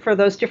you do for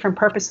those different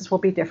purposes will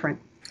be different.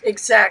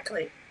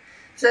 Exactly.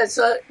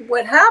 So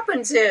what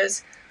happens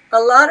is a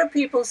lot of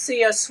people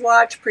see a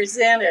swatch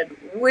presented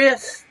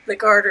with the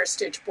garter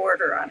stitch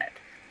border on it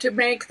to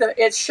make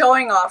it's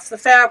showing off the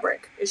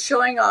fabric, it's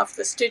showing off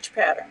the stitch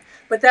pattern.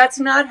 But that's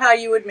not how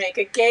you would make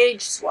a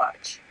gauge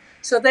swatch.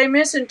 So they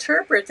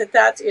misinterpret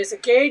that is a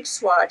gauge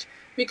swatch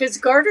because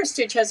garter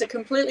stitch has a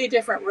completely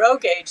different row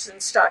gauge than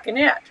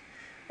stockinette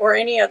or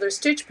any other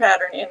stitch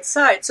pattern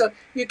inside. So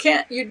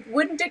you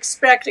wouldn't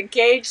expect a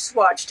gauge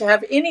swatch to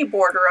have any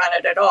border on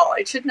it at all.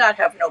 It should not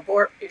have no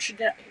border.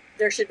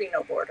 There should be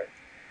no border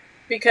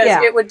because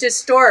it would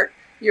distort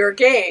your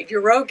gauge,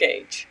 your row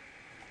gauge.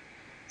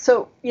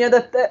 So,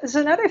 there's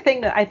another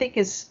thing that I think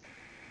is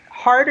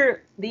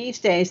harder these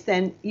days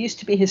than used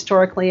to be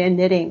historically in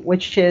knitting,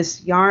 which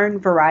is yarn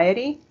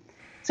variety.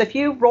 So if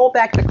you roll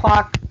back the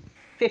clock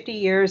 50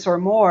 years or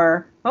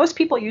more, most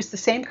people use the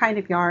same kind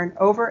of yarn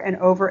over and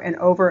over and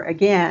over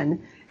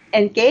again.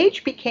 And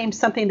gauge became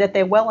something that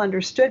they well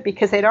understood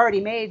because they'd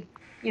already made,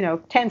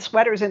 10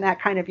 sweaters in that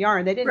kind of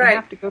yarn. They didn't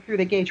have to go through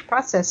the gauge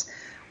process.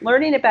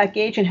 Learning about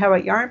gauge and how a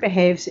yarn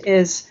behaves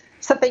is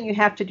something you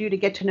have to do to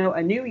get to know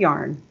a new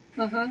yarn.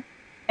 Mm-hmm.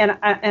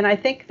 And I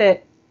think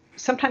that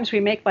sometimes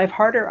we make life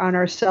harder on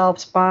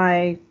ourselves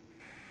by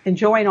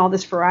enjoying all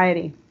this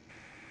variety.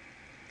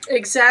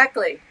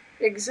 Exactly.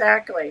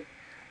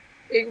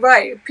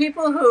 Right.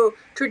 People who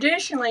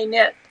traditionally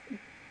knit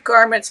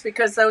garments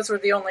because those were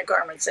the only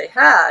garments they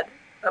had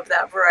of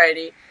that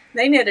variety,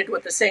 they knitted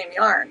with the same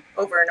yarn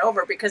over and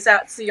over because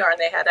that's the yarn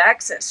they had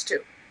access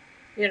to,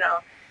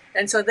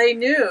 And so they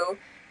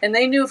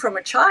knew from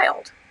a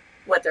child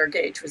what their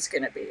gauge was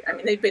going to be. I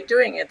mean, they'd been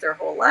doing it their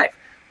whole life.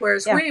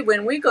 Whereas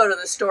when we go to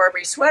the store,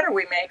 every sweater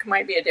we make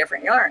might be a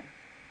different yarn.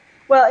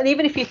 Well, and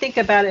even if you think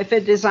about it, if a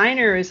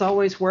designer is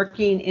always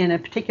working in a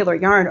particular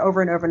yarn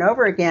over and over and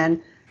over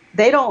again,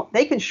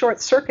 they can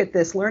short circuit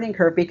this learning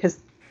curve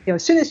because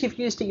as soon as you've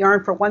used a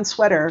yarn for one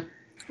sweater,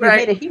 you've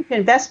made a huge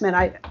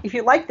investment. If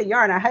you like the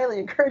yarn, I highly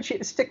encourage you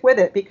to stick with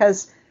it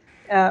because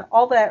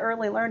all that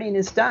early learning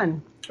is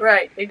done.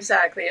 Right,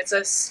 exactly. It's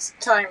a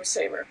time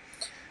saver.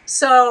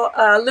 So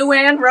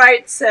Luann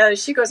writes,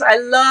 she goes, I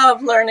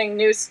love learning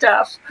new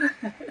stuff.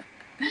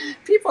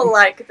 People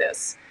like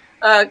this.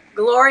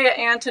 Gloria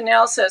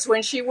Antonell says,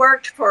 when she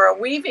worked for a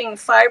weaving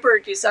fiber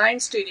design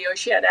studio,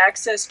 she had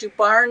access to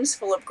barns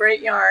full of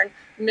great yarn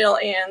mill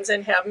ends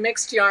and have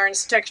mixed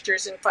yarns,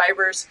 textures, and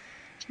fibers.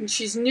 And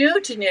she's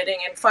new to knitting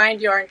and find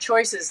yarn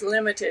choices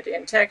limited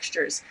in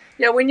textures.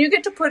 Yeah, when you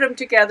get to put them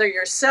together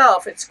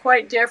yourself, it's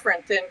quite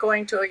different than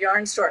going to a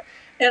yarn store.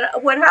 And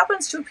what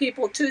happens to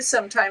people too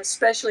sometimes,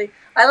 especially,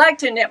 I like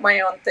to knit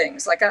my own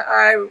things. Like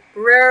I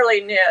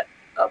rarely knit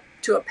up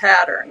to a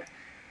pattern.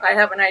 I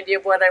have an idea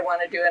of what I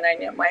want to do and I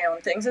knit my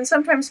own things. And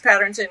sometimes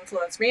patterns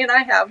influence me and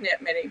I have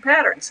knit many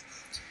patterns.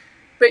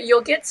 But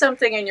you'll get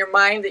something in your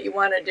mind that you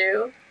want to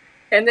do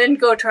and then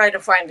go try to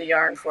find the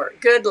yarn for it.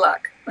 Good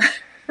luck.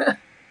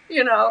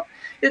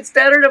 It's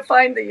better to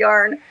find the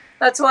yarn.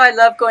 That's why I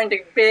love going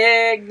to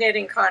big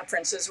knitting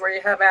conferences where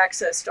you have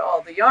access to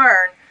all the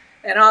yarn.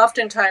 And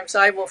oftentimes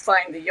I will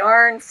find the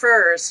yarn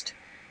first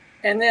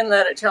and then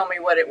let it tell me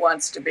what it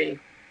wants to be.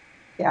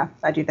 Yeah,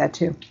 I do that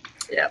too.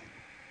 Yeah.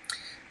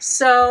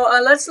 So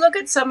let's look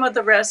at some of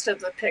the rest of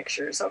the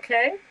pictures,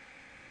 okay?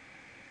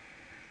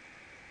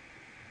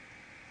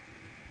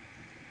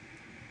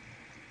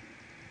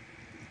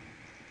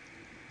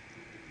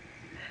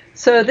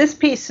 So this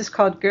piece is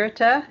called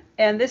Goethe,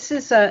 and this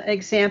is an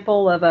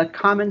example of a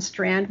common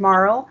strand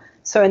marl.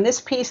 So in this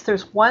piece,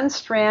 there's one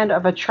strand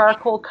of a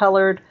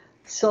charcoal-colored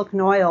silk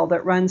noil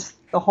that runs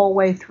the whole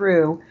way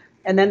through,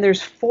 and then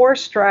there's 4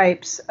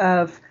 stripes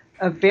of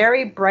a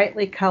very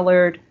brightly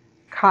colored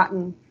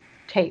cotton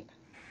tape.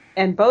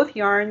 And both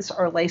yarns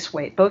are lace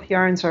weight. Both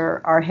yarns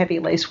are heavy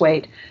lace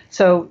weight.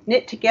 So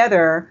knit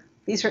together,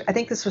 I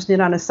think this was knit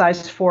on a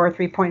size 4,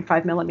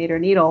 3.5 millimeter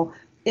needle.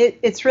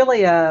 It's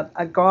really a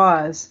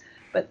gauze.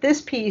 But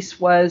this piece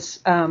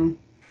was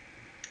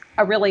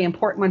a really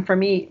important one for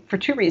me for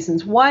 2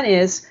 reasons. One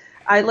is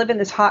I live in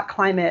this hot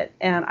climate,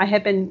 and I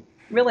have been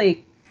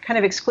really kind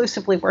of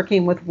exclusively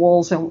working with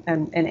wools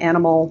and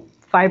animal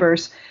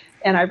fibers.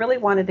 And I really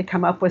wanted to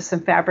come up with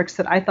some fabrics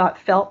that I thought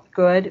felt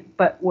good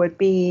but would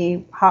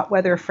be hot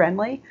weather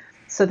friendly.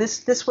 So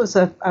this was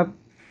a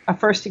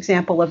first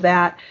example of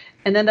that.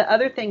 And then the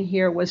other thing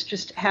here was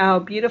just how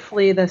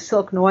beautifully the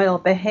silk noil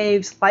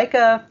behaves like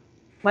a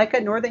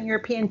Northern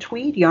European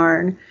tweed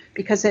yarn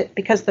because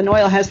the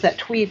noil has that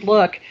tweed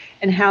look,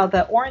 and how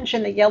the orange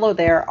and the yellow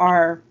there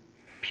are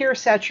pure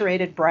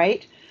saturated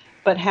bright,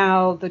 but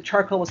how the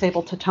charcoal was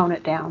able to tone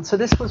it down. So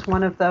this was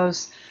one of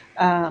those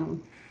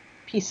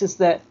pieces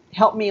that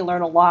helped me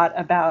learn a lot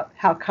about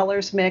how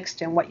colors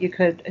mixed and what you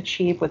could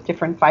achieve with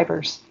different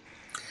fibers.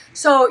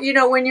 So,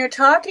 when you're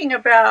talking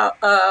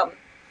about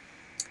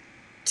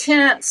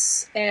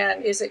tints,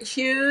 and is it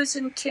hues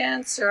and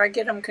tints, or I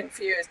get them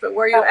confused, but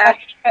where you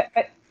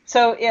at?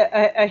 So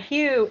a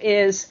hue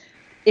is,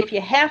 if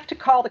you have to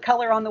call the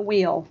color on the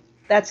wheel,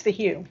 that's the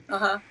hue.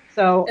 Uh-huh.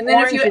 So And then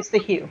orange is the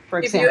hue, for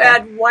if example. you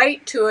add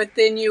white to it,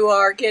 then you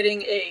are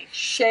getting a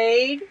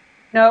shade.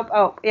 Nope.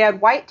 Oh, you add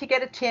white to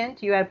get a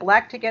tint, you add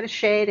black to get a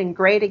shade, and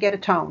gray to get a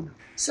tone.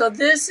 So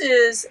this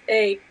is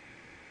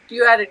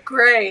you added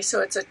gray,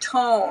 so it's a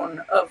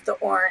tone of the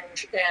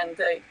orange and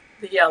the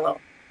yellow.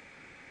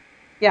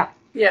 Yeah.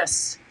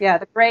 Yes. Yeah,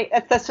 the gray,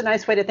 that's a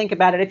nice way to think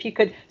about it. If you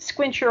could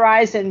squint your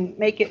eyes and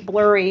make it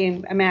blurry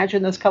and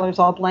imagine those colors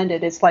all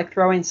blended, it's like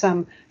throwing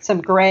some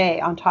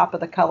gray on top of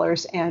the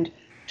colors and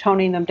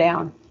toning them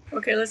down.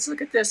 Okay, let's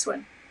look at this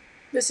one.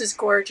 This is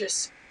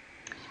gorgeous.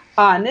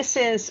 And this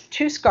is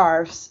two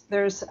scarves.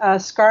 There's a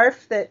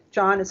scarf that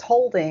John is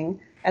holding,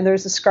 and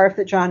there's a scarf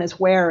that John is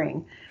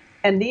wearing.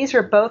 And these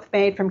are both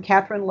made from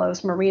Catherine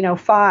Lowe's Merino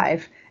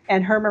 5.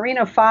 And her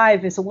Merino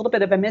 5 is a little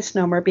bit of a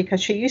misnomer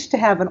because she used to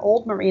have an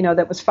old Merino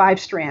that was 5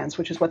 strands,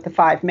 which is what the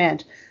 5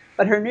 meant.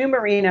 But her new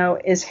Merino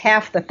is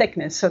half the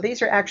thickness. So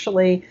these are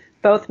actually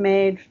both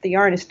made, the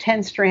yarn is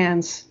 10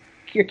 strands.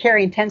 You're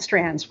carrying 10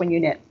 strands when you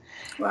knit.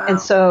 Wow. And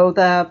so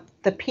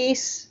the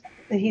piece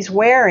that he's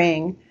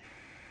wearing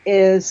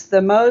is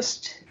the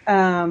most,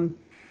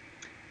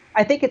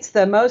 I think it's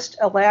the most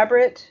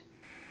elaborate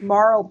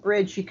marl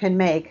bridge you can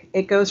make.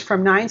 It goes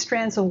from 9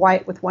 strands of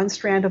white with 1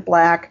 strand of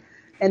black,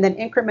 and then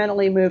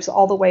incrementally moves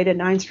all the way to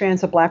 9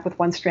 strands of black with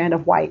 1 strand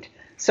of white.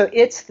 So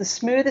it's the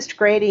smoothest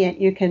gradient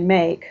you can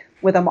make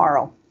with a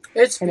marl.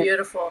 It's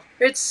beautiful.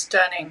 It's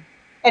stunning.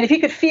 And if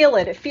you could feel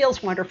it, it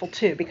feels wonderful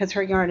too, because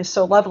her yarn is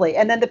so lovely.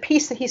 And then the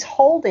piece that he's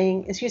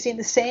holding is using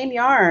the same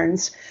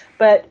yarns,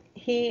 but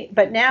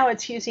now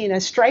it's using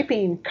a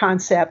striping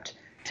concept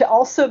to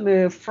also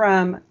move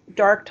from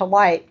dark to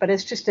light, but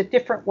it's just a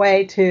different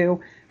way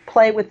to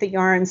play with the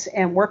yarns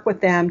and work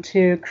with them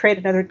to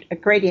create a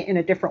gradient in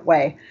a different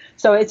way.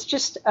 So it's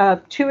just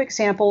 2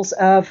 examples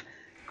of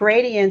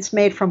gradients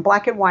made from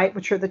black and white,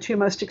 which are the 2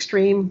 most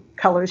extreme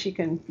colors you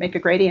can make a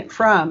gradient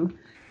from,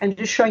 and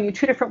just showing you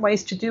 2 different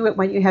ways to do it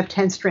when you have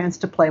 10 strands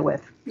to play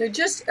with. They're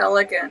just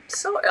elegant,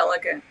 so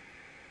elegant.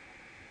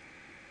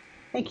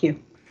 Thank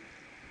you.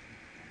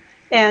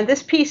 And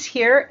this piece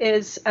here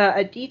is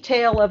a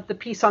detail of the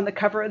piece on the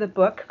cover of the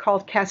book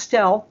called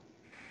Castel.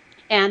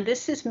 And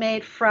this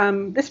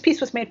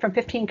piece was made from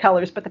 15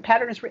 colors, but the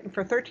pattern is written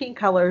for 13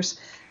 colors.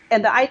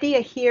 And the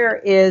idea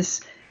here is,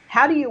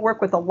 how do you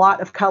work with a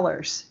lot of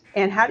colors?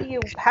 And how do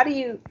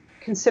you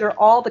consider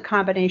all the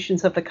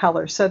combinations of the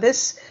colors? So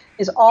this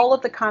is all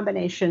of the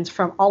combinations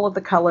from all of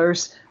the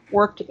colors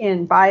worked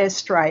in bias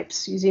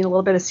stripes using a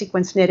little bit of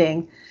sequence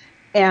knitting.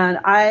 And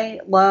I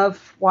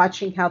love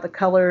watching how the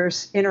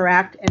colors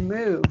interact and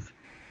move.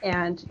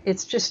 And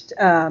it's just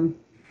a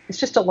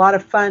lot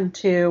of fun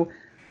to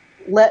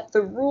let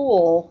the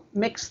rule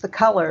mix the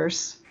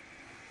colors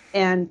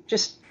and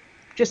just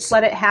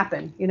let it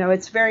happen. You know,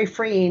 it's very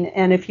freeing.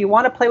 And if you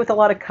want to play with a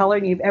lot of color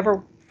and you've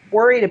ever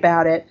worried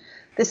about it,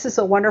 this is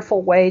a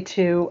wonderful way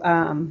to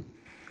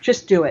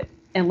just do it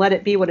and let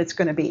it be what it's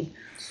going to be.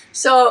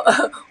 So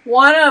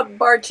Juana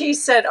Bartiz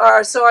said,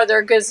 so are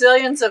there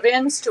gazillions of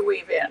ends to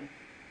weave in?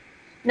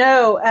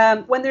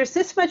 No, when there's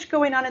this much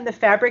going on in the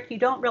fabric, you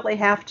don't really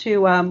have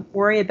to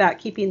worry about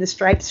keeping the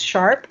stripes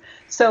sharp.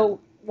 So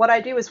what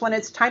I do is when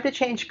it's time to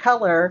change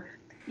color,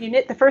 you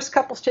knit the first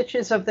couple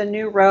stitches of the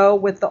new row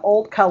with the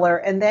old color,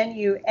 and then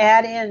you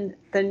add in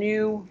the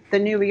new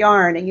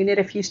yarn, and you knit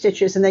a few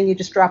stitches, and then you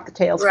just drop the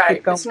tails. Right, and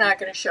keep going. It's not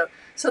going to show.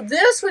 So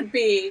this would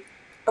be,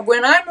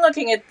 when I'm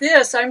looking at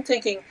this, I'm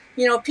thinking,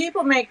 you know,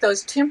 people make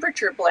those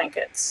temperature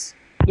blankets.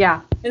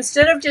 Yeah.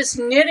 Instead of just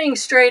knitting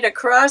straight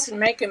across and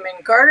make them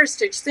in garter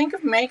stitch, think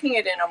of making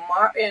it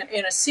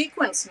in a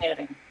sequence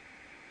knitting.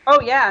 Oh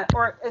yeah,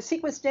 or a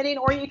sequence knitting,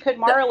 or you could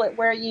marl it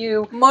where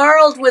you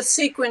marled with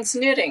sequence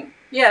knitting.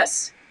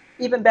 Yes.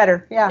 Even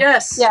better. Yeah.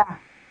 Yes. Yeah.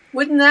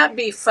 Wouldn't that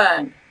be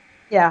fun?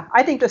 Yeah,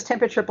 I think those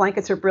temperature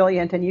blankets are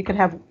brilliant, and you can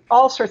have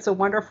all sorts of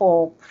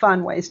wonderful,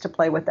 fun ways to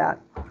play with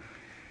that.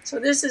 So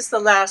this is the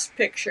last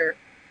picture.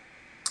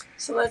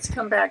 So let's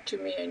come back to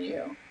me and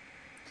you.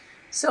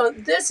 So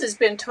this has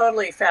been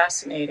totally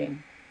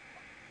fascinating.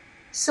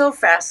 So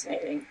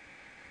fascinating.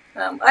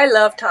 I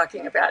love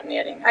talking about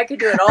knitting. I could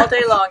do it all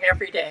day long,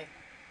 every day.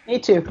 Me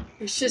too.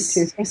 It's just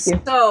Thank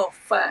so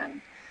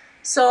fun.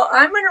 So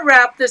I'm going to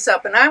wrap this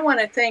up, and I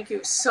want to thank you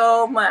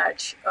so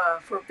much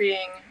for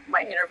being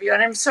my interview.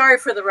 And I'm sorry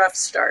for the rough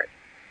start.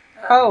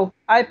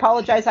 I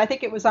apologize. I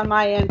think it was on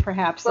my end,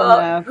 perhaps.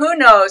 Well, who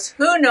knows?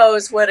 Who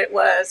knows what it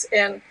was?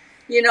 And,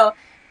 you know,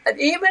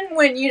 even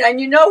when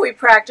we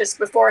practiced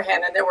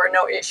beforehand and there were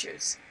no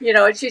issues. You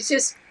know, it's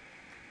just,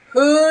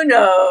 who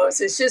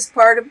knows? It's just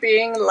part of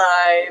being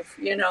live,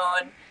 you know,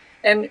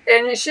 and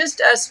it's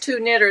just us 2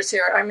 knitters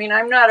here. I mean,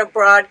 I'm not a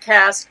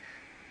broadcast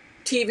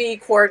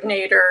TV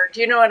coordinator. Do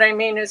you know what I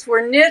mean?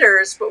 We're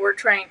knitters, but we're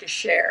trying to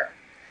share.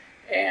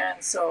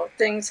 And so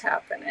things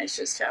happen. It's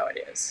just how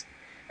it is.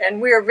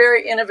 And we are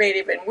very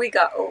innovative, and we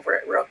got over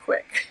it real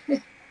quick.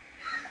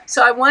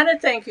 So I want to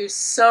thank you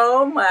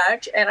so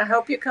much, and I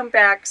hope you come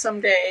back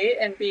someday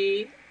and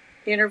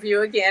interview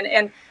again,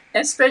 and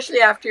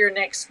especially after your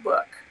next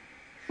book.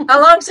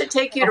 How long does it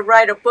take you to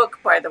write a book,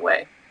 by the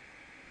way?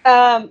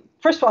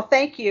 First of all,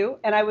 thank you,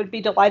 and I would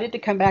be delighted to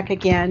come back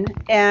again.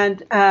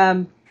 And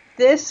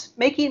this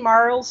making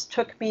marls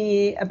took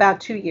me about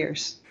 2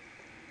 years.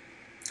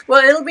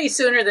 Well, it'll be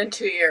sooner than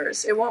 2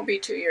 years. It won't be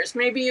 2 years.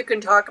 Maybe you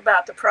can talk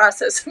about the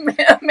process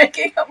of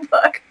making a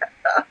book.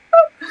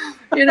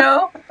 you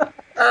know.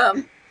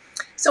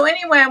 So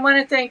anyway, I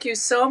want to thank you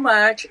so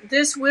much.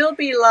 This will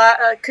be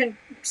can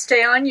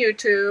stay on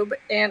YouTube,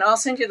 and I'll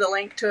send you the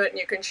link to it, and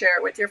you can share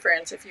it with your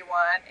friends if you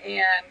want.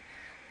 And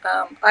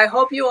I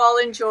hope you all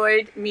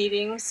enjoyed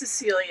meeting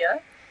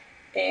Cecelia,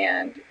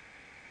 and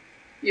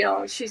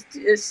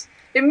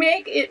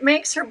it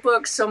makes her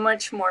book so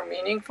much more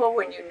meaningful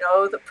when you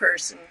know the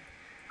person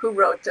who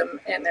wrote them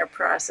and their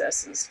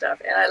process and stuff.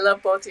 And I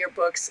love both your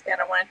books,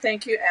 and I want to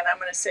thank you, and I'm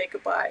going to say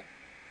goodbye.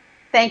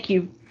 Thank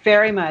you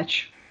very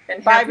much.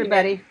 And bye,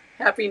 everybody.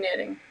 Happy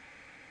knitting.